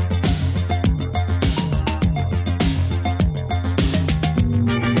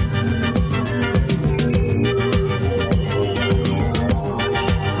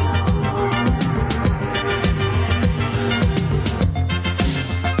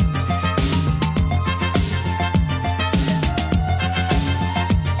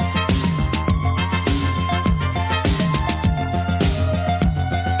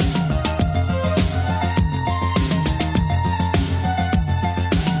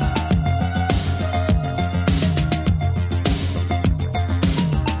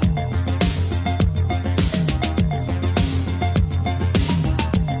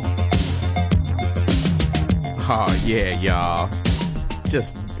 y'all.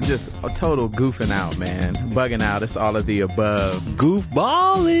 Just a total goofing out, man. Bugging out. It's all of the above.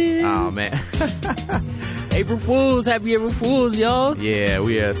 Goofballing. Oh, man. April Fools. Happy April Fools, y'all. Yeah,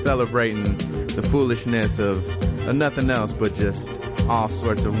 we are celebrating the foolishness of nothing else but just all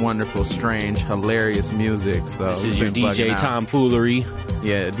sorts of wonderful, strange, hilarious music. So this is your DJ Tomfoolery.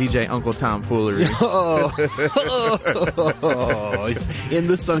 Yeah, DJ Uncle Tomfoolery. It's in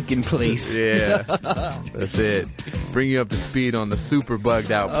the sunken place. Yeah, that's it. Bring you up to speed on the super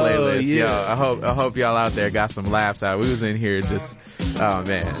bugged out playlist, y'all. I hope y'all out there got some laughs out. We was in here just, oh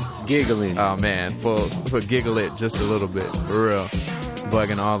man, giggling. Oh man, full giggle it just a little bit, for real,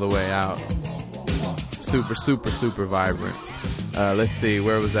 bugging all the way out. Super, super, super vibrant. Let's see,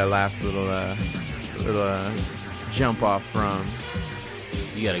 where was that last little jump off from?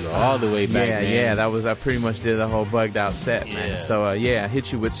 You gotta go all the way back. Yeah, I pretty much did the whole bugged out set, man. So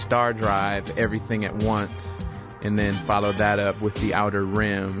hit you with Star Drive, Everything at Once, and then followed that up with The Outer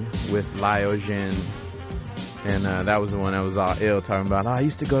Rim with Lyojin. And that was the one that was all ill, talking about, I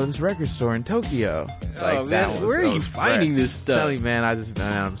used to go to this record store in Tokyo. Like, man, where are you finding this stuff? Tell you, man,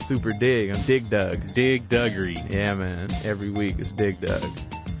 I'm super dig. I'm Dig Dug. Dig Duggery. Yeah, man. Every week is Dig Dug.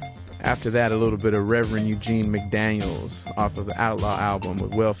 After that, a little bit of Reverend Eugene McDaniels off of the Outlaw album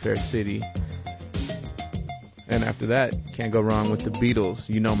with Welfare City. And after that, can't go wrong with the Beatles.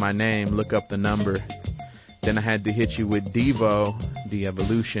 You Know My Name, Look Up the Number. Then I had to hit you with Devo, The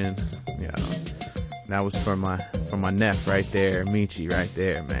Evolution. Yeah. That was for my neph right there, Michi right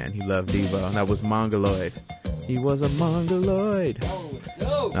there, man. He loved Devo. And that was Mongoloid. He was a Mongoloid.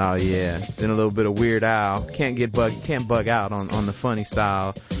 Oh yeah. Then a little bit of Weird Al. Can't bug out on the funny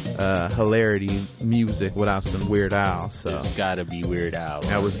style, hilarity music without some Weird Al. So there's gotta be Weird Al.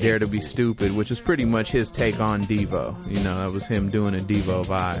 That was Dare to Be Stupid, which is pretty much his take on Devo. You know, that was him doing a Devo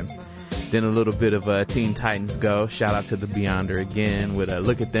vibe. Then a little bit of Teen Titans Go. Shout out to the Beyonder again with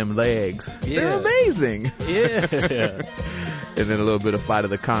Look at Them Legs. Yeah. They're amazing. Yeah. And then a little bit of Flight of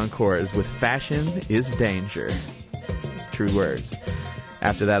the Conchords with Fashion is Danger. True words.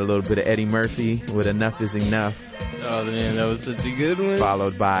 After that, a little bit of Eddie Murphy with Enough is Enough. Oh, man, that was such a good one.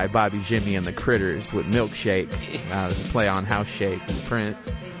 Followed by Bobby Jimmy and the Critters with Milkshake. A play on House Shake with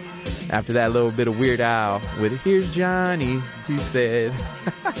Prince. After that, a little bit of Weird Al with Here's Johnny, she said.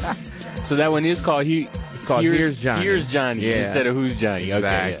 So that one is called Here's Johnny. Here's Johnny instead of Who's Johnny.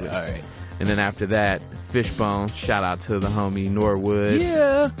 Exactly. Okay, all right. And then after that, Fishbone. Shout out to the homie Norwood.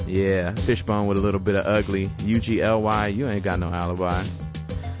 Yeah, Fishbone with a little bit of Ugly. UGLY, you ain't got no alibi.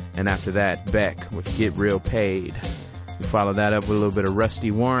 And after that, Beck with Get Real Paid. We follow that up with a little bit of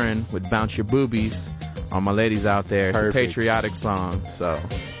Rusty Warren with Bounce Your Boobies. All my ladies out there, it's a patriotic song, so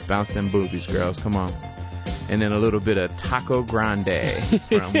bounce them boobies, girls, come on. And then a little bit of Taco Grande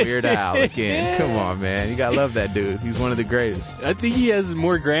from Weird Al again. Come on, man. You gotta love that dude. He's one of the greatest. I think he has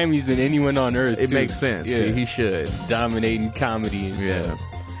more Grammys than anyone on earth. It makes sense. Yeah. He should. Dominating comedy and stuff.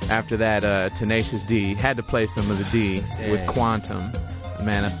 After that, Tenacious D. Had to play some of the D with Quantum.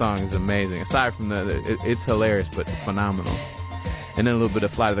 Man, that song is amazing. Aside from it's hilarious, but phenomenal. And then a little bit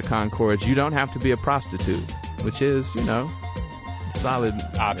of Flight of the Conchords. You don't have to be a prostitute, which is, solid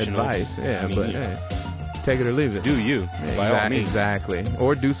optional advice. Yeah, hey, take it or leave it. Do you? By all means. Exactly.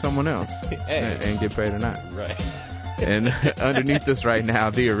 Or do someone else and get paid or not. Right. And underneath us right now,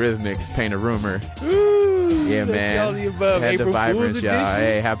 the Eurythmics, Paint a Rumor. Ooh, yeah, man. All the above. Had April the vibrance, Fool's y'all. edition.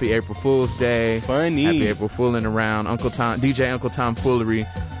 Hey, happy April Fool's Day. Funny. Happy April Fooling around. DJ Uncle Tom Foolery.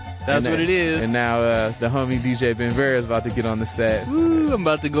 That's what it is. And now the homie DJ Ben Vera is about to get on the set. Woo, I'm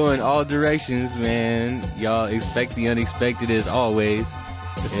about to go in all directions, man. Y'all expect the unexpected as always.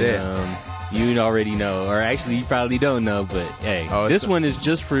 That's it. You already know, or actually you probably don't know, but hey, this one is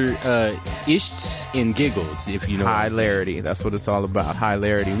just for ishts and giggles, if you know. Hilarity. That's what it's all about.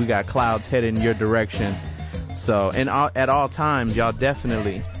 Hilarity. We got clouds headed in your direction. So, and at all times, y'all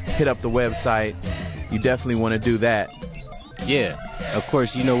definitely hit up the website. You definitely want to do that. Yeah. Of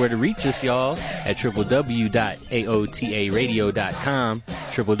course, you know where to reach us, y'all, at www.aotaradio.com,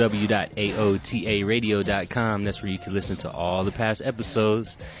 www.aotaradio.com. That's where you can listen to all the past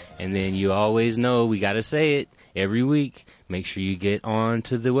episodes. And then you always know, we got to say it every week. Make sure you get on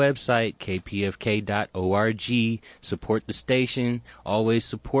to the website, kpfk.org. Support the station. Always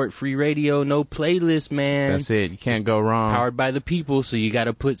support free radio. No playlist, man. That's it. You can't go wrong. Powered by the people, so you got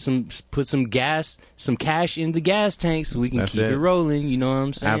to put some gas, some cash in the gas tank so we can keep it rolling. You know what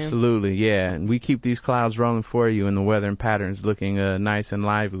I'm saying? Absolutely, yeah. And we keep these clouds rolling for you, and the weather and patterns looking nice and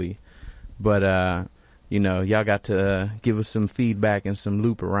lively. But y'all got to give us some feedback and some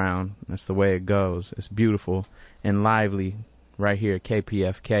loop around. That's the way it goes. It's beautiful and lively right here at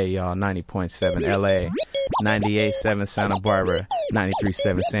KPFK, y'all. 90.7 LA, 98.7 Santa Barbara,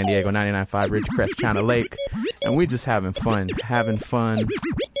 93.7 San Diego, 99.5 Ridgecrest, China Lake. And we just having fun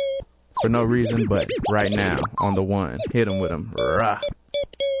for no reason, but right now on the one. Hit 'em with 'em. Rah.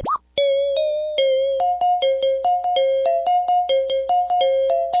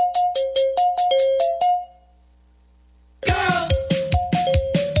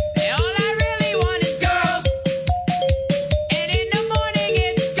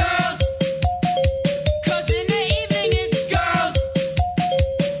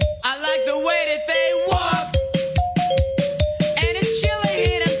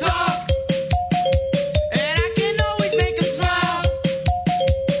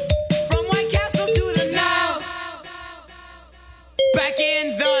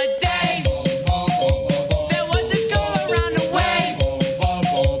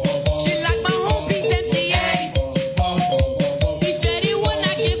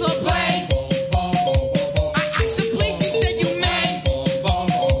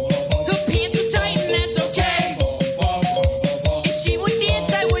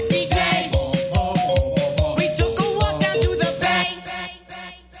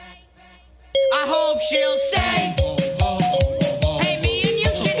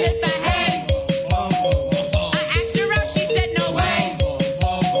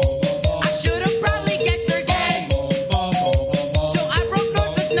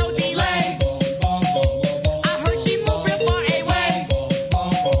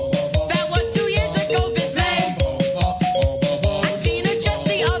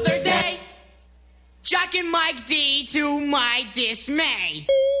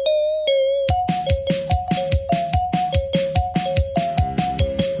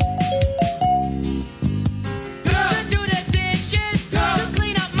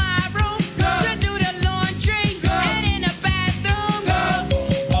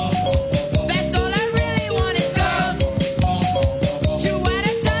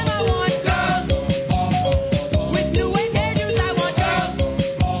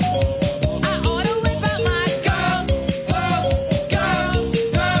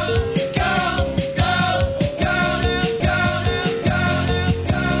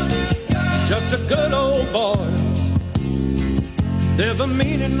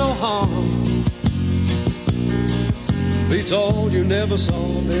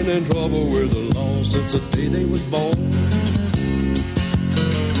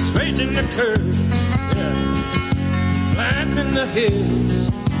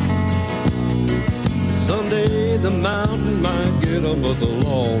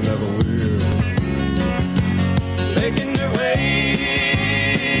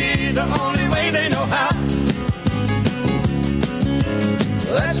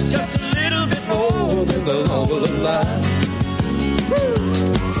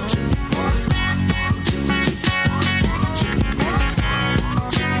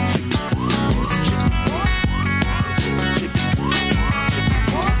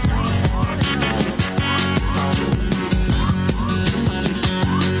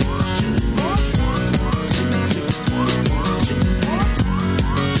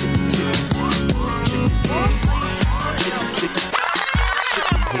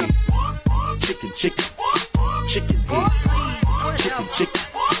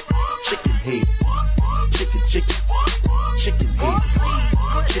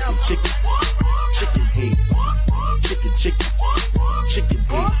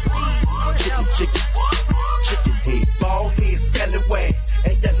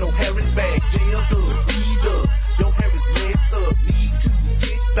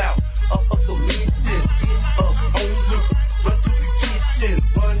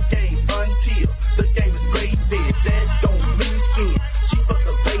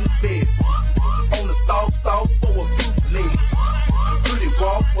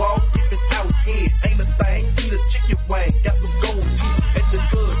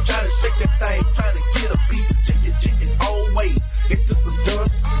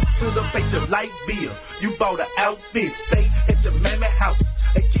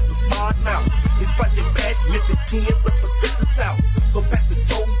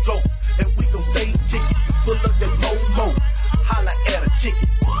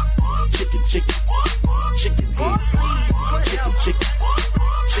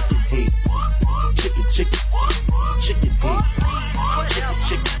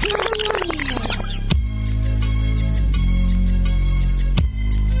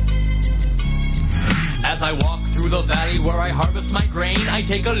 As I walk through the valley where I harvest my grain, I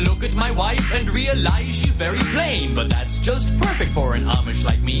take a look at my wife and realize she's very plain. But that's just perfect for an Amish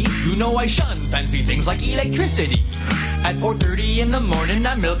like me. You know I shun fancy things like electricity. At 4:30 in the morning,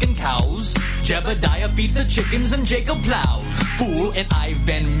 I'm milking cows. Jebediah feeds the chickens and Jacob plows. Fool, and I've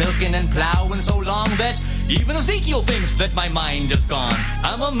been milking and plowing so long that even Ezekiel thinks that my mind is gone.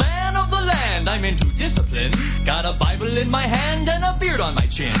 I'm a man of the land, I'm into discipline. Got a Bible in my hand and a beard on my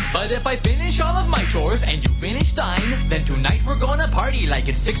chin. But if I finish all of my chores and you finish thine, then tonight we're gonna party like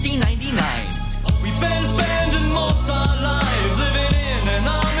it's 1699. We've been spending most our lives living in an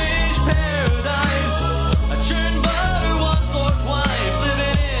Amish paradise. I churned butter once or twice,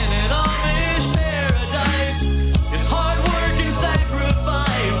 living in an Amish paradise. It's hard work and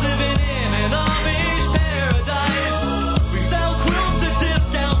sacrifice, living in an Amish paradise. We sell quilts at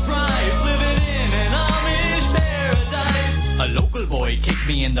discount price, living in an Amish paradise. A local boy kicked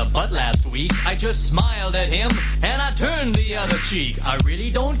me in the butt last week. I just smiled at him and I turned the other cheek. I really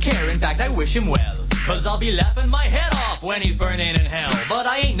don't care, in fact I wish him well, 'cause I'll be laughing my head off when he's burning in hell. But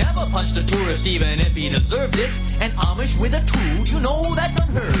I ain't never punched a tourist even if he deserved it. An Amish with a tool, you know that's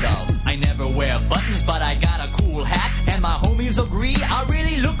unheard of. I never wear buttons but I got a cool hat, and my homies agree I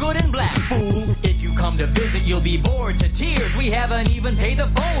really look good in black. Fool, if you come to visit you'll be bored to tears. We haven't even paid the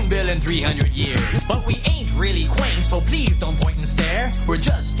phone bill in 300 years. But we ain't really quaint, so please don't point and stare. We're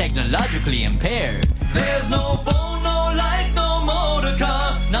just technologically impaired. There's no phone, no lights, no motor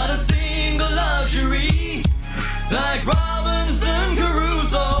car, not a single luxury. Like Robinson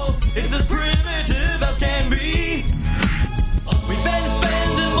Crusoe, it's as primitive as can be. We've been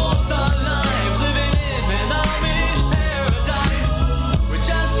spending most our lives living in an Amish paradise. We're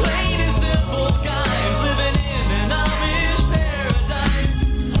just plain and simple guys living in an Amish paradise.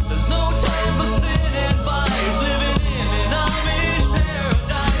 There's no time for sin and vice, living in an Amish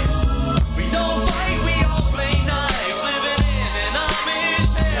paradise. We don't fight, we all play nice, living in an Amish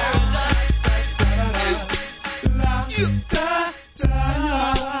paradise.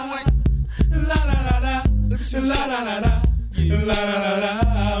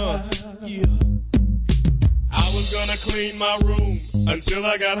 I was gonna clean my room until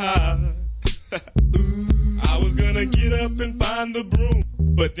I got high. I was gonna get up and find the broom,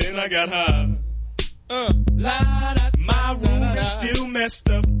 but then I got high. My room is still messed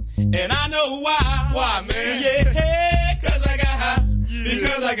up, and I know why. Why, man? Yeah, 'cause I got high.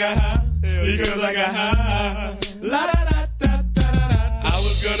 Because I got high. Because I got high. I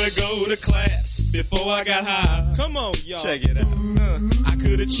was gonna go to class before I got high. Come on, y'all. Check it out. I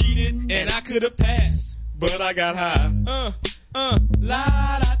could have cheated and I could have passed, but I got high.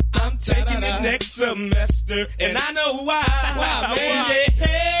 I'm taking it next semester, and I know why. Why, man?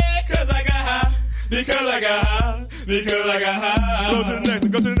 Yeah, 'cause I got high. Because I got high. Because I got high. Go to the next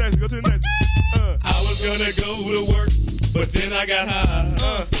one. Go to the next one. Go to the next one. I was gonna go to work, but then I got high.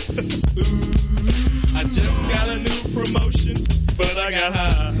 I just got a new promotion, but I got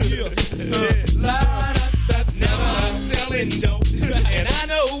high. Now I'm selling dope, and I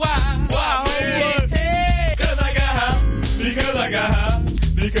know why. Why, man? Hey, 'cause I got high. Because I got high.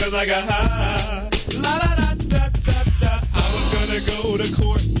 Because I got high. I was gonna go to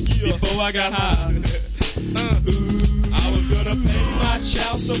court before I got high. I was gonna pay my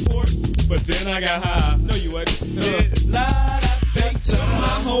child support, but then I got high. No, you wasn't. They took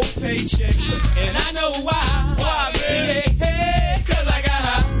my whole paycheck, and I know why. Why, man? Hey, 'cause I got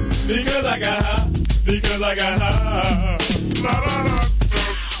high. Because I got high. Because I got high.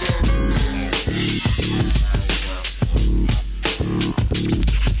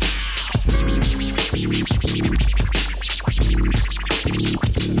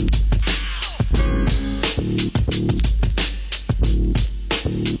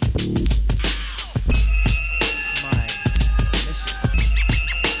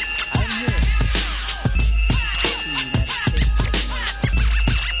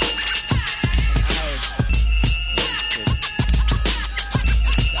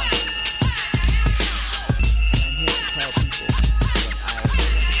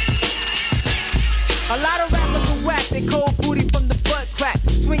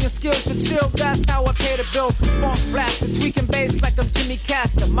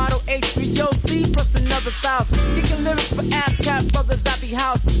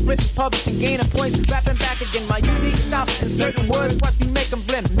 Publishing, gaining points, rapping back again. My unique style and certain words, watch me make them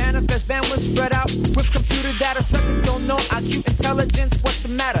blend. Manifest bandwidth spread out with computer data. Suckers don't know IQ intelligence. What's the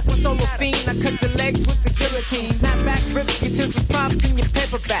matter? Solo fiend, I cut your legs with the guillotine. Snap back, rip your tinsel props in your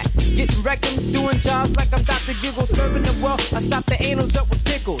paperback. Getting rectums, doing jobs like I'm Dr. Giggle. Serving the world, I stop the anals up with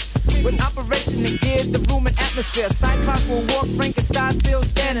pickles. With operation and gears, the room and atmosphere. Cyclops will walk, Frankenstein still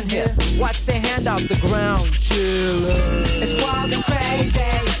standing here. Watch their hand out the ground, chillin'. It's wild and crazy.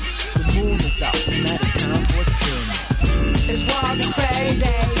 Moon is out, and that is time for a spin. It's wild and crazy.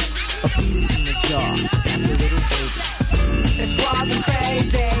 A fetus in the jar, and a little baby.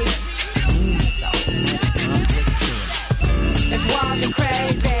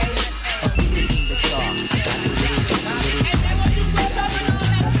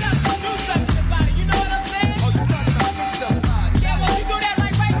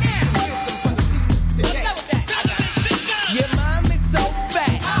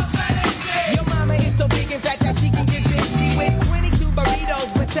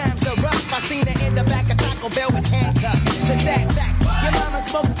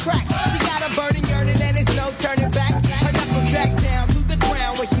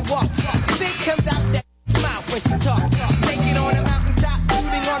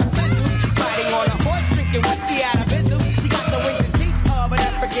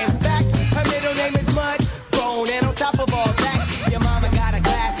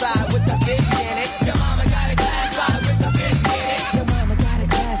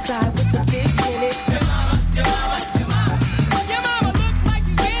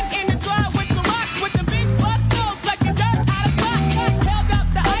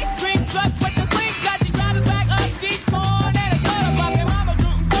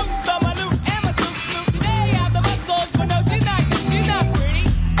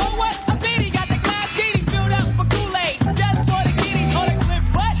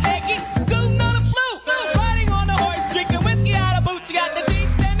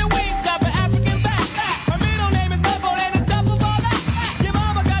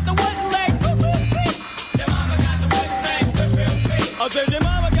 said your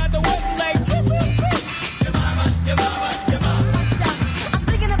mama got the wooden leg. Your mama, your mama, your mama. I'm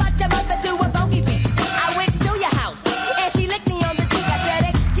thinking about your mother do a funky beat. I went to your house and she licked me on the cheek. I said,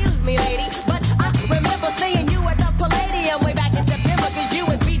 excuse me, lady, but I remember seeing you at the Palladium way back in September, cause you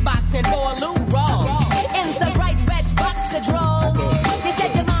was beatboxing for a Lou Rawls in some bright red boxer drawers. You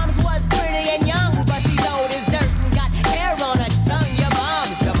said your mom's was pretty and young, but she's old as dirt and got hair on her tongue. Your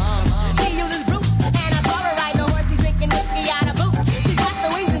mom's your mom. She uses roots, and I saw her riding a horse. She's drinking whiskey out of boot. She's got the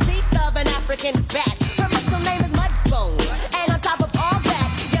wings and teeth of an African bat. Her middle name is Mudbone, and on top of all that,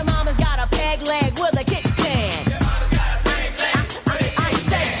 your mama's got a peg leg with a kickstand. I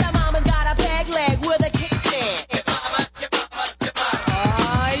said your mama's got a peg leg with a kickstand.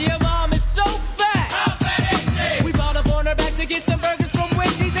 Your mom is so fat. We bought up on her back to get some burgers from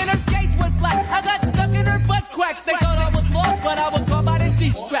Wendy's, and her skates went flat. I got stuck in her butt crack. They thought I was lost, but I was caught by the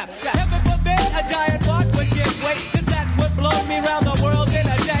G-strap. Heaven forbid a giant rock would give way, cause that would blow me round the world in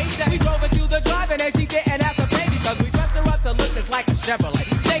a day. We drove her to the drive, and she didn't have to pay because we dressed her up to look just like a Chevrolet.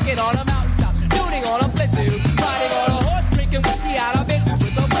 Taking on a mountaintop, shooting on a blizzard, riding on a horse, drinking whiskey out of bitches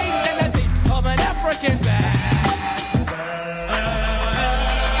with the wings and the teeth of an African bat.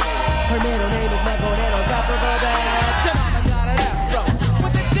 Her middle name is Mudbone, and on top of her back, your mama got an afro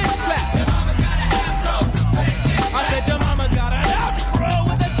with a chin strap. Your mama got an afro. I said your mama's got an afro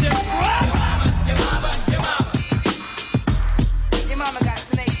with a chin strap. Your mama, your mama. Your mama got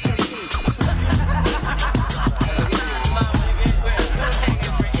snakes in teeth.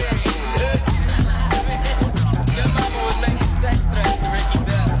 Your mama was making sex threats to Ricky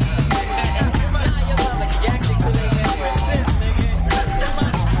Bell. Now your mama jacked it 'cause they had her sense, nigga. Your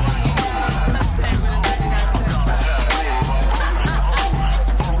mama Mustang with a 99-cent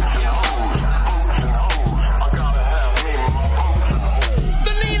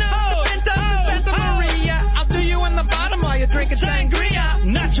The Nina, the Pinta, the Santa Maria. I'll do you in the bottom while you're drinking sangria.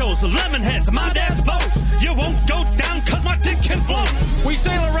 Nachos, lemon heads, my dad's boat. You won't go down 'cause my dick can float. We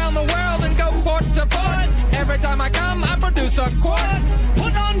sail around the world and go port to port. Every time I come, I produce a quart.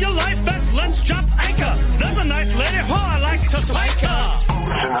 Put on your life vest, let's drop anchor. There's a nice lady who I like to swank her.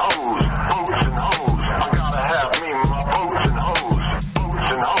 Boots and hoes, boots and hoes. I gotta have me my boots and hoes. Boots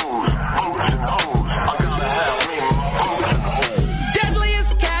and hoes, boots and hoes. I gotta have me my boots and hoes.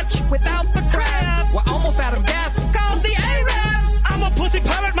 Deadliest catch without the crabs. We're almost out of gas, called the Arabs. I'm a pussy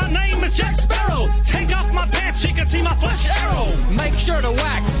pirate, my name is Jack Sparrow. Take off my pants, she can see my flesh arrow. Make sure to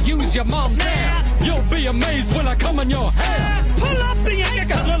wax, use your mom's hair. You'll be amazed when I come in your hair. Pull up the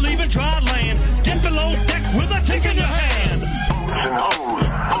anchor 'cause we're leaving dry land. Get below deck with a tick in your hand. Boots and hoes,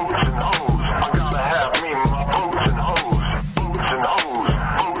 boots and hoes. I gotta have me my boots and hoes. Boots and hoes,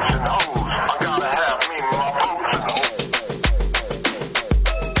 boots and hoes. I gotta have me my boots and hoes.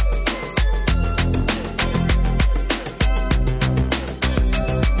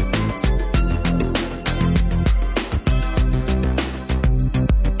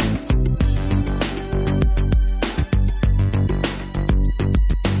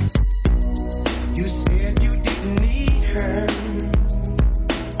 You said you didn't need her.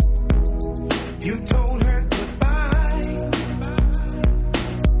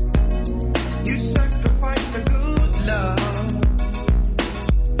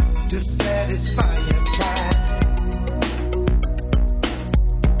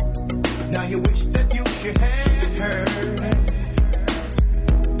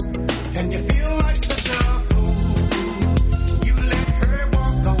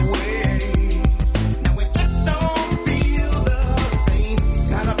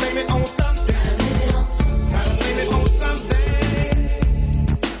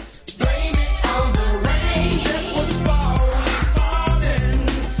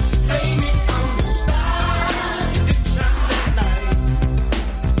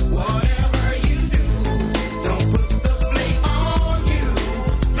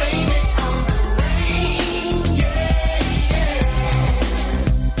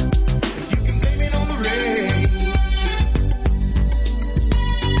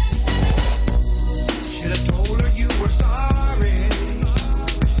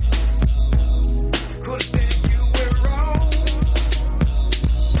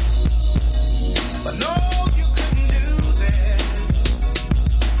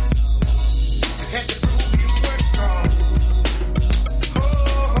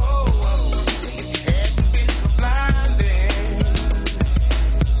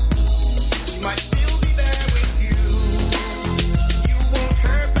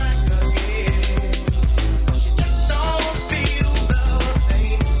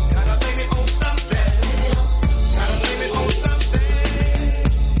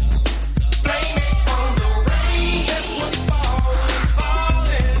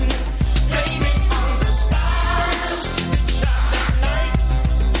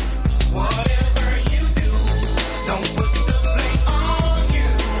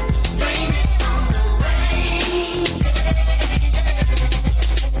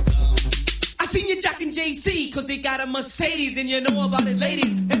 liking JC, cause they got a Mercedes, and you know about his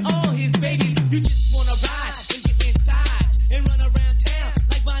ladies and all his babies. You just wanna ride and get inside and run around town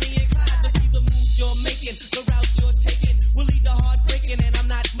like Bonnie and Clyde. But see the moves you're making, the route you're taking will lead to heartbreaking, and I'm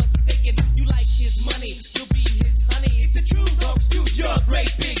not mistaken. You like his money, you'll be his honey. It's the truth, don't excuse you're a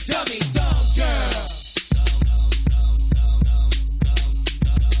great big dummy, dumb girl.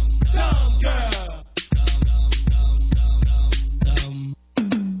 Dumb girl.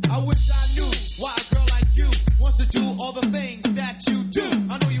 I wish I knew why a girl like you wants to do all the things that you do.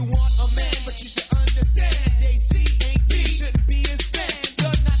 I know you want a man, but you should understand JC ain't B, shouldn't be his fan.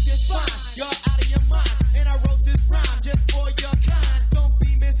 You're not just fine, you're out of your mind. And I wrote this rhyme just for your kind. Don't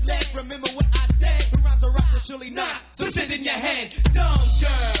be misled, remember what I said. The rhymes are right, but surely not. So sit in your head, dumb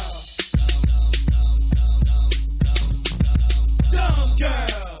girl. Dumb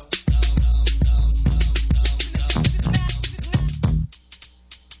girl.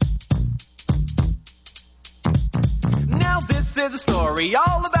 Now this is a story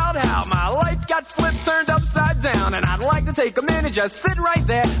all about how my life got flipped, turned upside down, and I'd like to take a minute, just sit right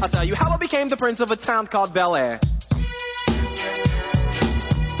there. I'll tell you how I became the prince of a town called Bel Air.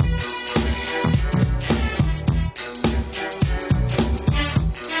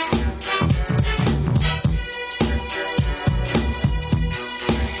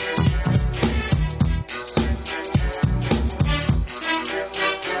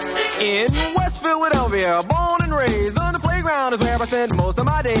 In West Philadelphia, born and raised on the playground is where I spend most of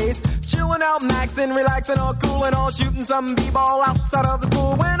my days. Chilling out, maxing, relaxing, all cool and all, shooting some b-ball outside of the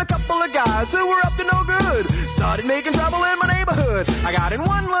school. When a couple of guys who were up to no good started making trouble in my neighborhood. I got in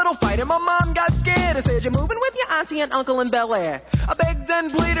one little fight and my mom got scared and said, "You're moving with your auntie and uncle in Bel Air." I begged and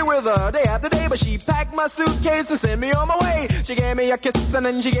pleaded with her day after day, but she packed my suitcase and sent me on my way. She gave me a kiss and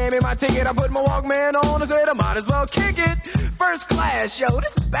then she gave me my ticket. I put my Walkman on and said I might as well kick it. First class, yo,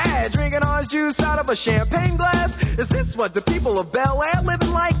 this is bad. Drinking orange juice out of a champagne glass. Is this what the people of Bel Air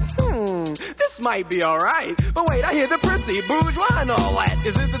living like? This might be alright. But wait, I hear the prissy, bourgeois and all that.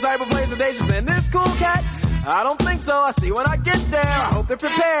 Is this the type of place that they should send this cool cat? I don't think so. I see when I get there. I hope they're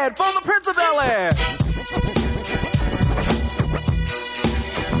prepared for the Prince of Bel Air.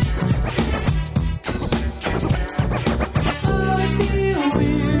 I feel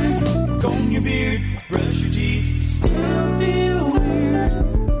weird. Comb your beard, brush your teeth. Still feel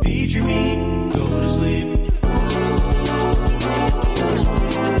weird. Feed your meat, go to sleep.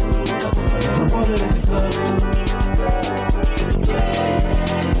 Wanted in the club.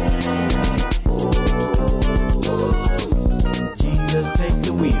 Jesus, take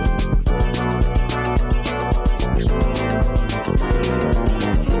the wheel.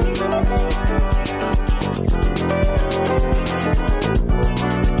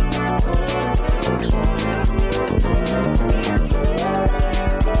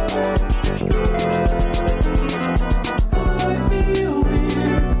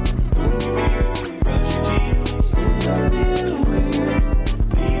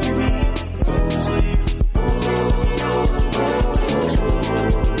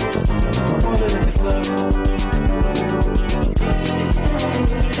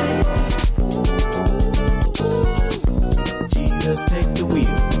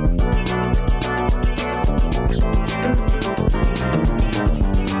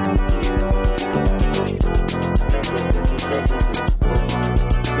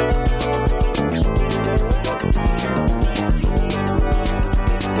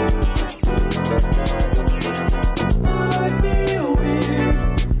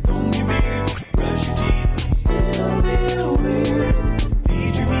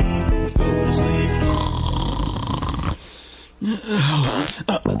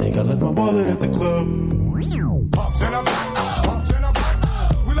 I think I left my wallet at the club. Pumps in a back, pumps in a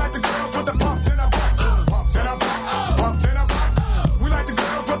back. We like the girls with the pumps in a back. Pumps in a back, pumps in a back. We like the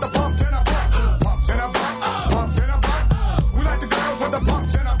girls with the pumps in a back. Pumps in a back, pumps in a back. We like the girls with the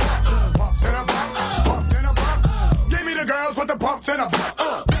pumps in a back. Pumps in a back, pumps in a back. Give me the girls with the pumps in a back.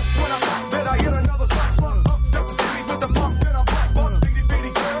 That's when I thought that I hit another slap. Up step the city with the pumps in a back. Bump, bitty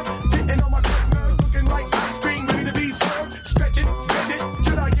bitty girl, getting on my nerves, looking like ice cream ready to be served. Stretch it, bend it,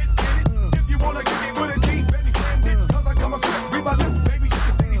 should I get in it? If you wanna get it with a G, baby, send it. Cause I come equipped, read my lips, baby, you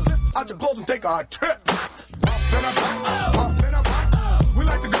can see me slip out your clothes and take a trip. Pumps in a back, pumps in a back. We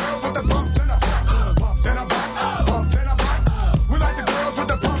like the girls with the pumps in a back. Pumps in a back, pumps in a back. We like the girls with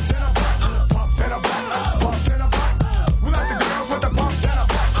the pumps in a back. Pumps in a back, pumps in a back. We like the girls with the pumps in a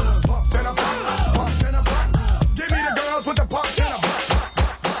back. Pumps in a back, pumps in a back. Give me the girls with the pumps in a back.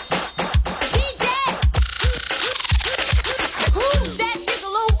 Who's that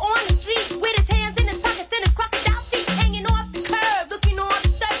gigolo on the street with his hands in his pockets and his crocodile feet hanging off the curb, looking all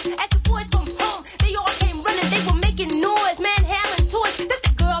absurd as the boys come home? They all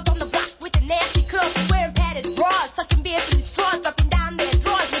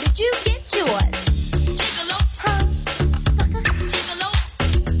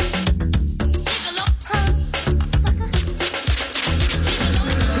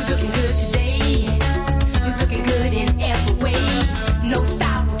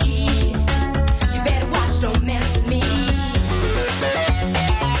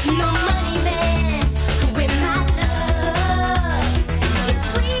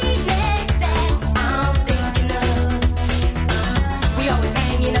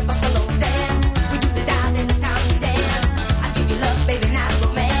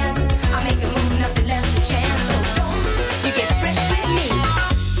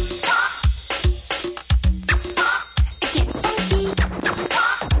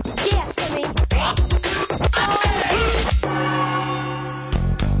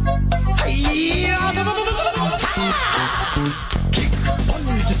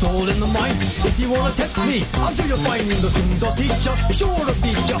all in the mind. If you wanna test me, I'll show you fine. The things I'll teach ya, sure to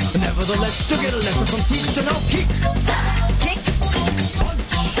beat ya. Nevertheless, to get a lesson from teacher. Now kick, Kick,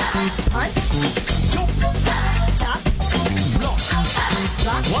 punch, jump, tap, block.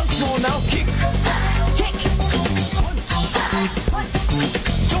 block, Once more now, kick, kick, punch, punch,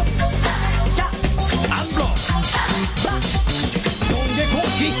 jump, chop, and block. block. Don't get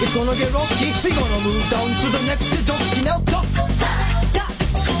cocky, it's gonna get rocky. We're gonna move down to the next jockey. Now duck, Duck,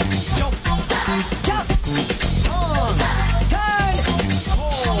 jump, jump, turn, turn,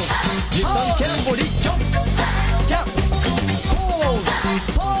 pause. Listen carefully, jump, jump, pause,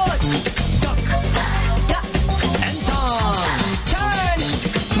 pause, duck, duck, and turn. turn.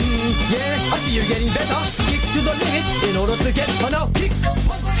 Yeah, I see you're getting better. Kick to the limit in order to get now kick,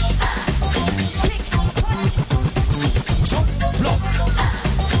 punch, Kick, punch, jump, block,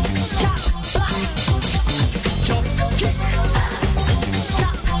 chop, block, jump, kick,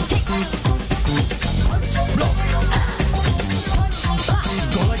 chop, kick, punch, block. punch, block.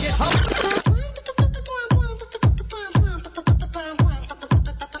 Gonna get hot.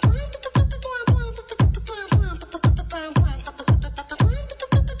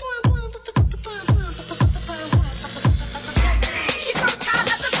 She broke out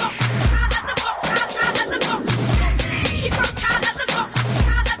of the box, out of the box, out of the box. She broke out of the box,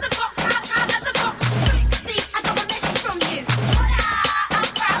 out of the box, out of the box. See, I got a message from you. Hola, I'm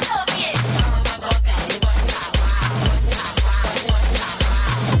proud of you.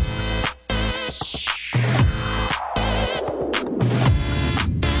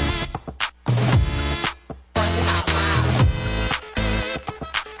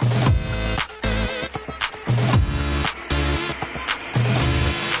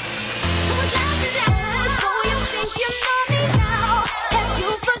 Oh, you think you know me now? Have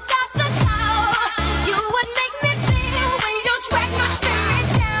you forgotten how you would make me feel when you drag my spirit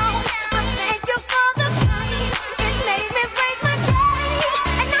down? But thank you for the pain. It made me raise my game,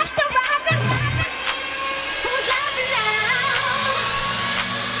 and I'm still rising. Who's laughing now?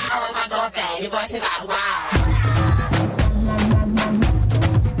 Oh my God, baby, what's it about? Wow.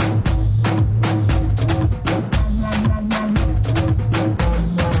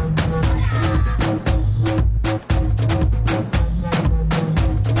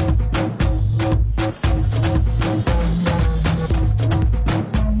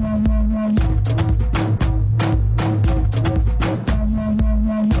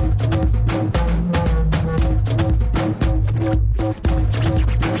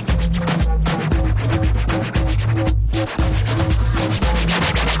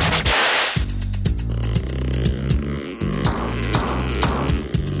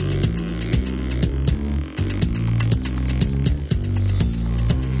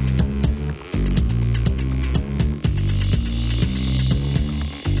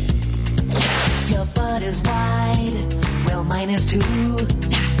 Your butt is wide, well mine is too.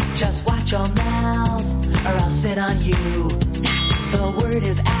 Just watch your mouth, or I'll sit on you. The word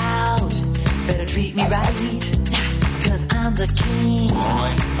is out, better treat me right. Cause I'm the king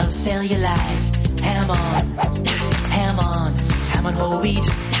of cellulite. Ham on whole wheat.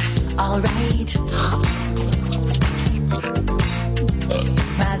 Alright.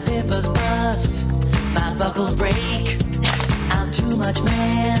 My zippers bust, my buckles break. I'm too much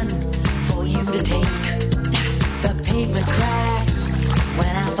man for you to take. The pavement cracks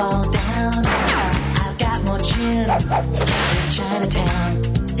when I fall down. I've got more chins than Chinatown.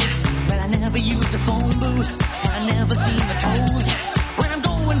 But I never used a phone booth. I never seen my toes. When I'm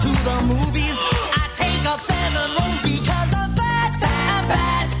going to the movies, I take up 7 rows because I'm fat, fat,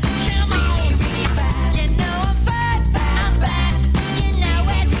 fat. Come on, you know I'm fat, I'm fat. You know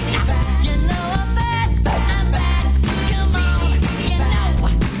it, you know I'm fat, I'm fat. Come on, you know.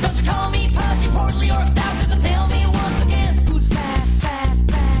 Don't you call me pudgy, portly, or stout? Just tell me once again who's fat, fat,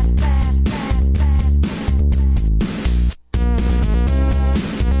 fat, fat, fat, fat.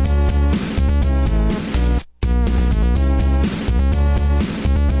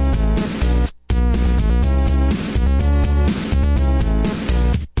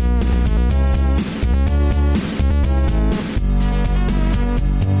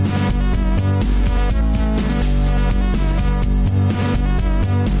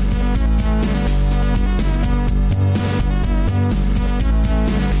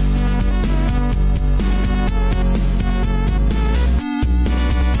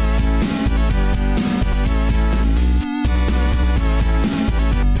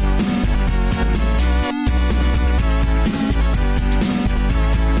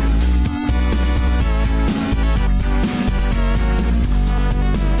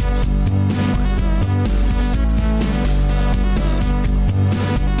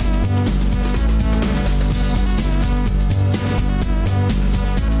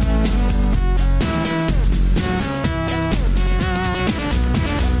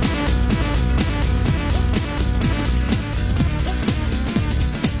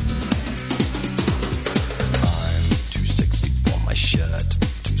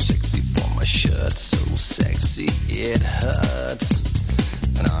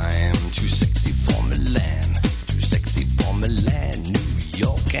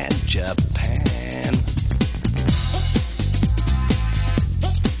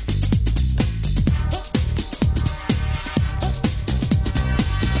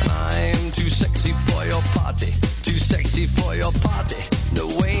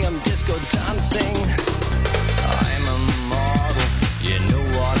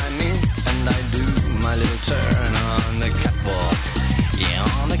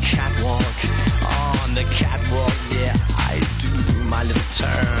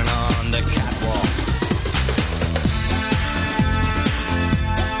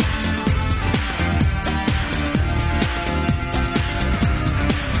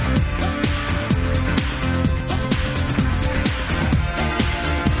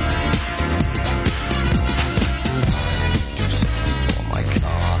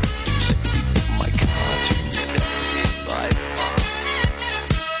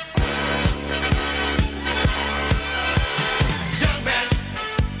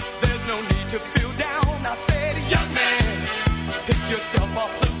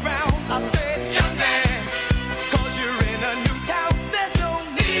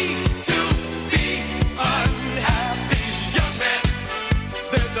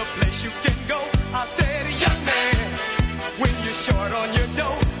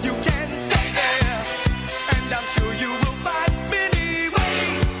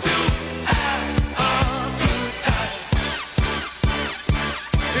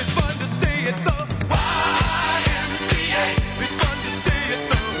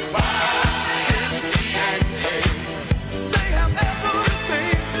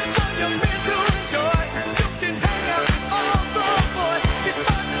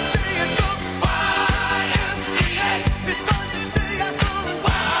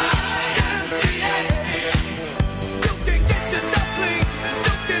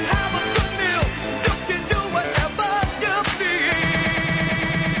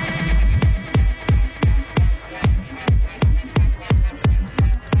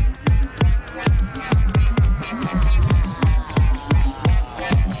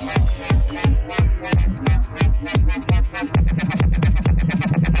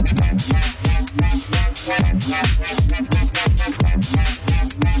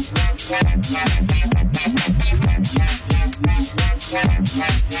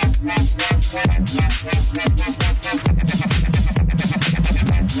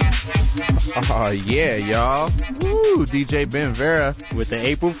 Oh yeah, y'all. Woo, DJ Ben Vera with the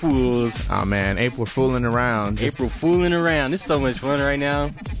April Fools. Oh man, April fooling around. April fooling around. It's so much fun right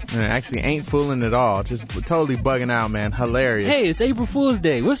now. Man, actually ain't fooling at all. Just totally bugging out, man. Hilarious. Hey, it's April Fool's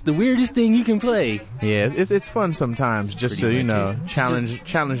Day. What's the weirdest thing you can play? Yeah, it's fun sometimes just to, you know, challenge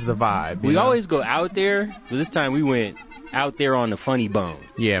the vibe. We always go out there, but this time we went out there on the funny bone.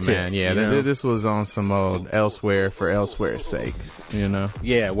 Yeah, man. Yeah, this was on some old Elsewhere for Elsewhere's sake, you know.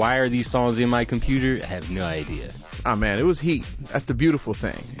 Yeah, why are these songs in my computer? I have no idea. Oh man, it was heat. That's the beautiful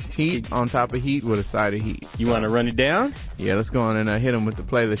thing. Heat on top of heat with a side of heat. You want to run it down? Yeah, let's go on and hit them with the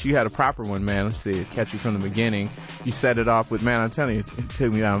playlist. You had a proper one, man. Let's see, catch you from the beginning. You set it off with, man, I'm telling you, it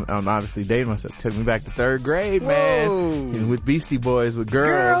took me, I'm obviously dating myself, it took me back to 3rd grade, man. And with Beastie Boys, with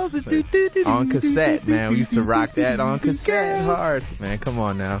Girls. On cassette, man. We used to rock that on cassette hard. Man, come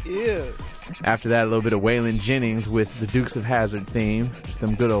on now. Yeah. After that, a little bit of Waylon Jennings with the Dukes of Hazzard theme. Just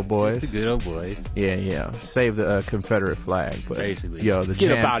them good old boys. Just the good old boys. Yeah. Save the Confederate flag. But, basically. Yo,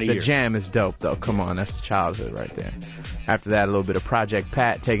 Get up out of the here. jam is dope, though. Come on, that's the childhood right there. After that, a little bit of Project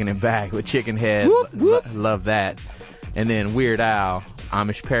Pat taking it back with Chicken Head. Whoop, whoop. Love that. And then Weird Al,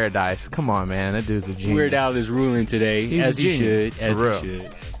 Amish Paradise. Come on, man. That dude's a genius. Weird Al is ruling today, He's as a he genius, should. As for he real.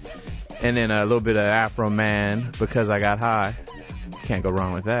 should. And then a little bit of Afro Man, Because I Got High. Can't go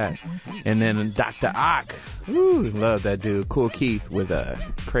wrong with that. And then Dr. Ock. Woo, love that dude. Cool Keith with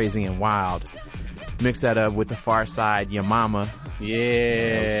Crazy and Wild. Mix that up with the Far Side, Your Mama.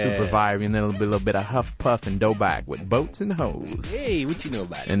 Yeah. Super vibe. And then a little bit of Huff Puff and Doughback with Boats and Hoes. Hey, what you know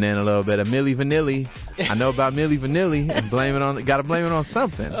about it? And then a little bit of Milli Vanilli. I know about Milli Vanilli and gotta blame it on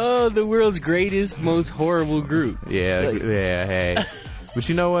something. Oh, the world's greatest, most horrible group. Yeah, hey. But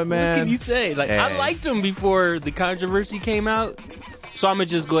you know what, man? What can you say? Like, Hey. I liked them before the controversy came out, so I'm gonna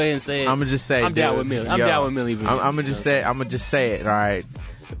just go ahead and say it. I'm gonna just say, I'm down dude, with Milli. I'm yo, down with Milli Vanilli. I'm gonna just say it. All right.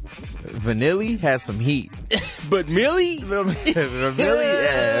 Vanilli has some heat. But Milli? Milli's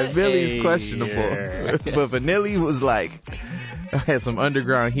Hey, questionable. yeah. But Vanilli was like, had some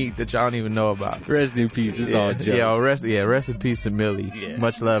underground heat that y'all don't even know about. Rest in peace. It's all jokes. Rest in peace to Millie. Yeah.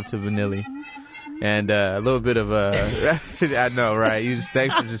 Much love to Vanilli. And a little bit of I know, right?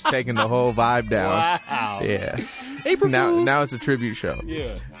 Thanks for just taking the whole vibe down. Wow. Yeah. April Fool. Now it's a tribute show.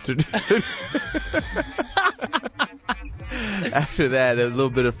 Yeah. After that, a little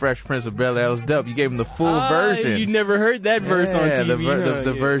bit of Fresh Prince of Bel-Air was dope. You gave him the full version. You never heard that verse on TV,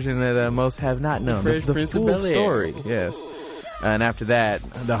 the version that most have not known. Fresh The Prince of full Bel-Air. story, yes. And after that,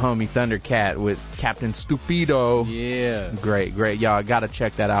 the homie Thundercat with Captain Stupido. Yeah. Great. Y'all gotta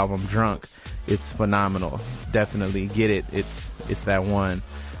check that album, Drunk. It's phenomenal. Definitely get it. It's that one.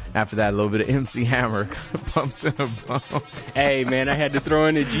 After that, a little bit of MC Hammer, Pumps in a Bump. Hey, man, I had to throw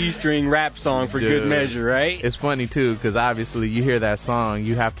in a G-string rap song for good measure, right? It's funny, too, because obviously you hear that song,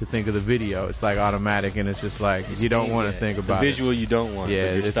 you have to think of the video. It's like automatic, and it's just like, you don't want to think about the visual you don't want.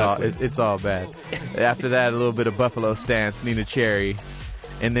 Yeah, it's all bad. After that, a little bit of Buffalo Stance, Nina Cherry.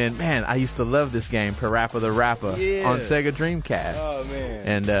 And then, man, I used to love this game, Parappa the Rapper, on Sega Dreamcast. Oh,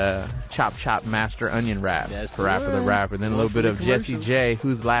 man. And Chop Chop Master Onion Rap, That's Parappa the Rapper. Then a little bit of Jesse J,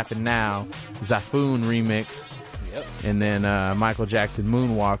 Who's Laughing Now, Zafoon remix. Yep. And then Michael Jackson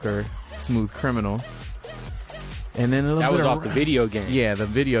Moonwalker, Smooth Criminal. And then a little That bit was of off the video game. Yeah, the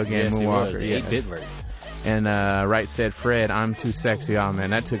video game Yes, Moonwalker. it was, the yes. 8-bit version. And Right Said Fred, I'm Too Sexy. Oh, man,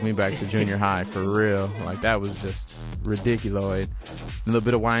 that took me back to junior high for real. Like, that was just ridiculoid. A little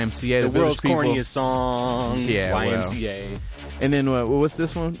bit of YMCA. The Village world's People. corniest song, Yeah, YMCA. And then what's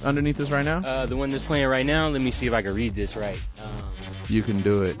this one underneath us right now? The one that's playing right now, let me see if I can read this right. You can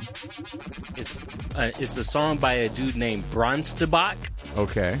do it. It's a song by a dude named Bronstebach.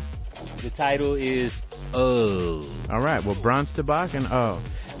 Okay. The title is Oh. All right. Well, Bronstebach and Oh.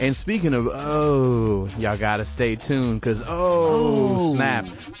 And speaking of y'all gotta stay tuned because snap,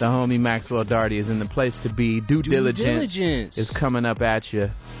 the homie Maxwell Darty is in the place to be. Due Diligence is coming up at you.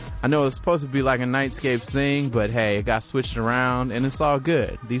 I know it's supposed to be like a Nightscapes thing, but hey, it got switched around and it's all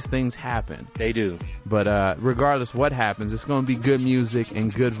good. These things happen. They do. But regardless what happens, it's gonna be good music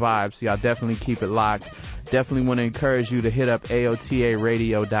and good vibes. So y'all definitely keep it locked. Definitely want to encourage you to hit up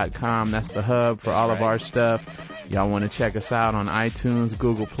AOTARadio.com. That's the hub for all of our stuff. Y'all want to check us out on iTunes,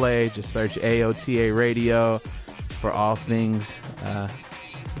 Google Play. Just search AOTA Radio for all things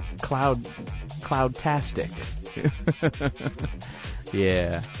cloudtastic.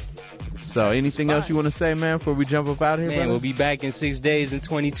 Yeah. So anything else you want to say, man, before we jump up out here, Man, brother? we'll be back in 6 days and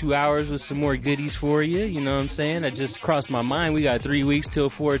 22 hours with some more goodies for you. You know what I'm saying? I just crossed my mind. We got 3 weeks till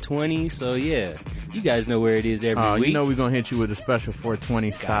 420. So, yeah, you guys know where it is every week. You know we're going to hit you with a special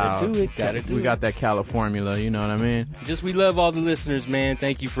 420 style. Gotta do it. Gotta do it. We got that California, you know what I mean? Just we love all the listeners, man.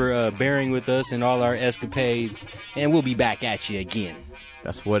 Thank you for bearing with us in all our escapades. And we'll be back at you again.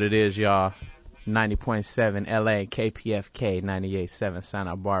 That's what it is, y'all. 90.7 LA, KPFK, 98.7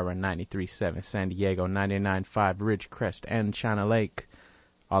 Santa Barbara, 93.7 San Diego, 99.5 Ridgecrest and China Lake.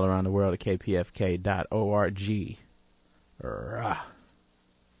 All around the world at kpfk.org. Rah.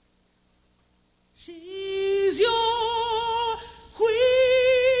 She's your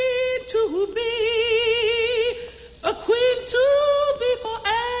queen to be, a queen to be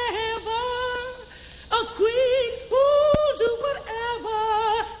forever, a queen who'll do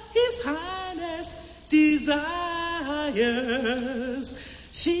whatever His Highness desires.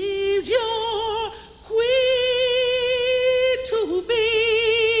 She's your queen to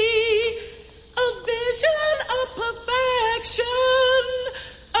be, a vision of perfection,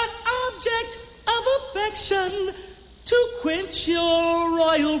 an object of affection to quench your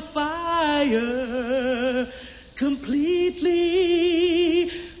royal fire, completely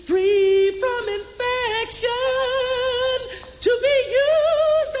free from infection, to be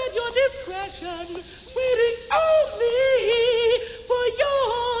used at your discretion, waiting only for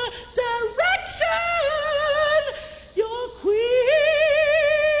your direction, your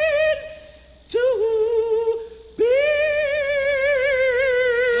queen to be.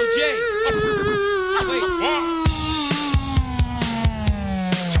 Yo, Jay.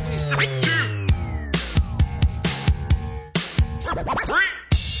 Wait.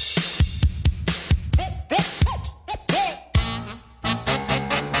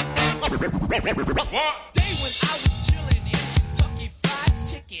 Day when I was chillin' in Kentucky Fried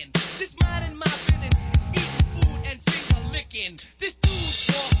Chicken, just minding my business, eating food and finger licking. This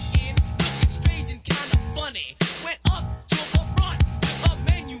dude walked in, looking strange and kinda funny. Went up to the front with a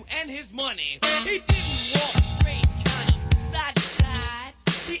menu and his money. He didn't walk straight, kinda side to side.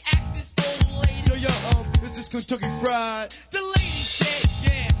 He asked this old lady, Yo, is this Kentucky Fried? The lady said,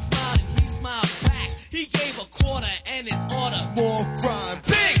 yeah, smiling. He smiled back. He gave a quarter and his order. Small fry.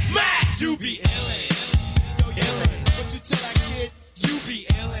 Big Mac! You be illin'. Yo, what you tell that kid? You be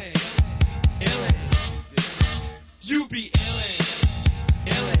illin'. Illin'. You be illin'.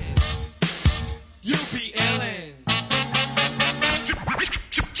 Illin'. You be illin'. You want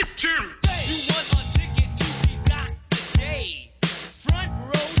a ticket to see Dr. J. Front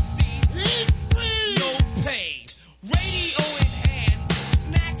row seat. No pay. Radio in hand.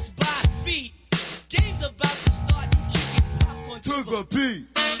 Snacks by feet. Game's about to start. You kicking popcorn to the beat.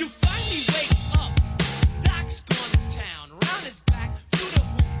 You finally wake up. Doc's gone to town. Round his back. Through the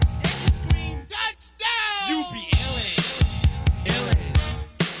hoop. Then you scream. Touchdown! You be illin'. Illin'.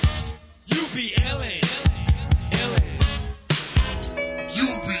 You be illin'. Illin'. You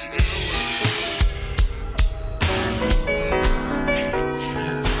be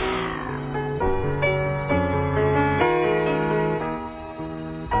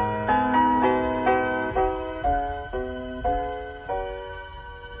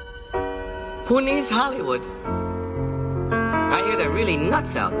Who needs Hollywood? I hear they're really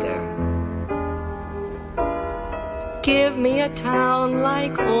nuts out there. Give me a town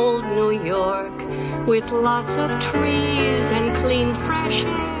like old New York, with lots of trees and clean, fresh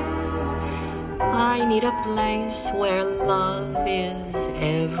air. I need a place where love is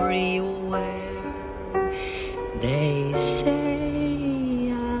everywhere. They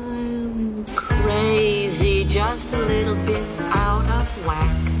say I'm crazy, just a little bit out of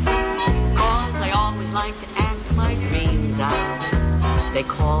whack. I always like to act my dreams out. They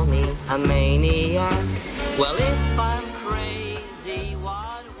call me a maniac. Well, if I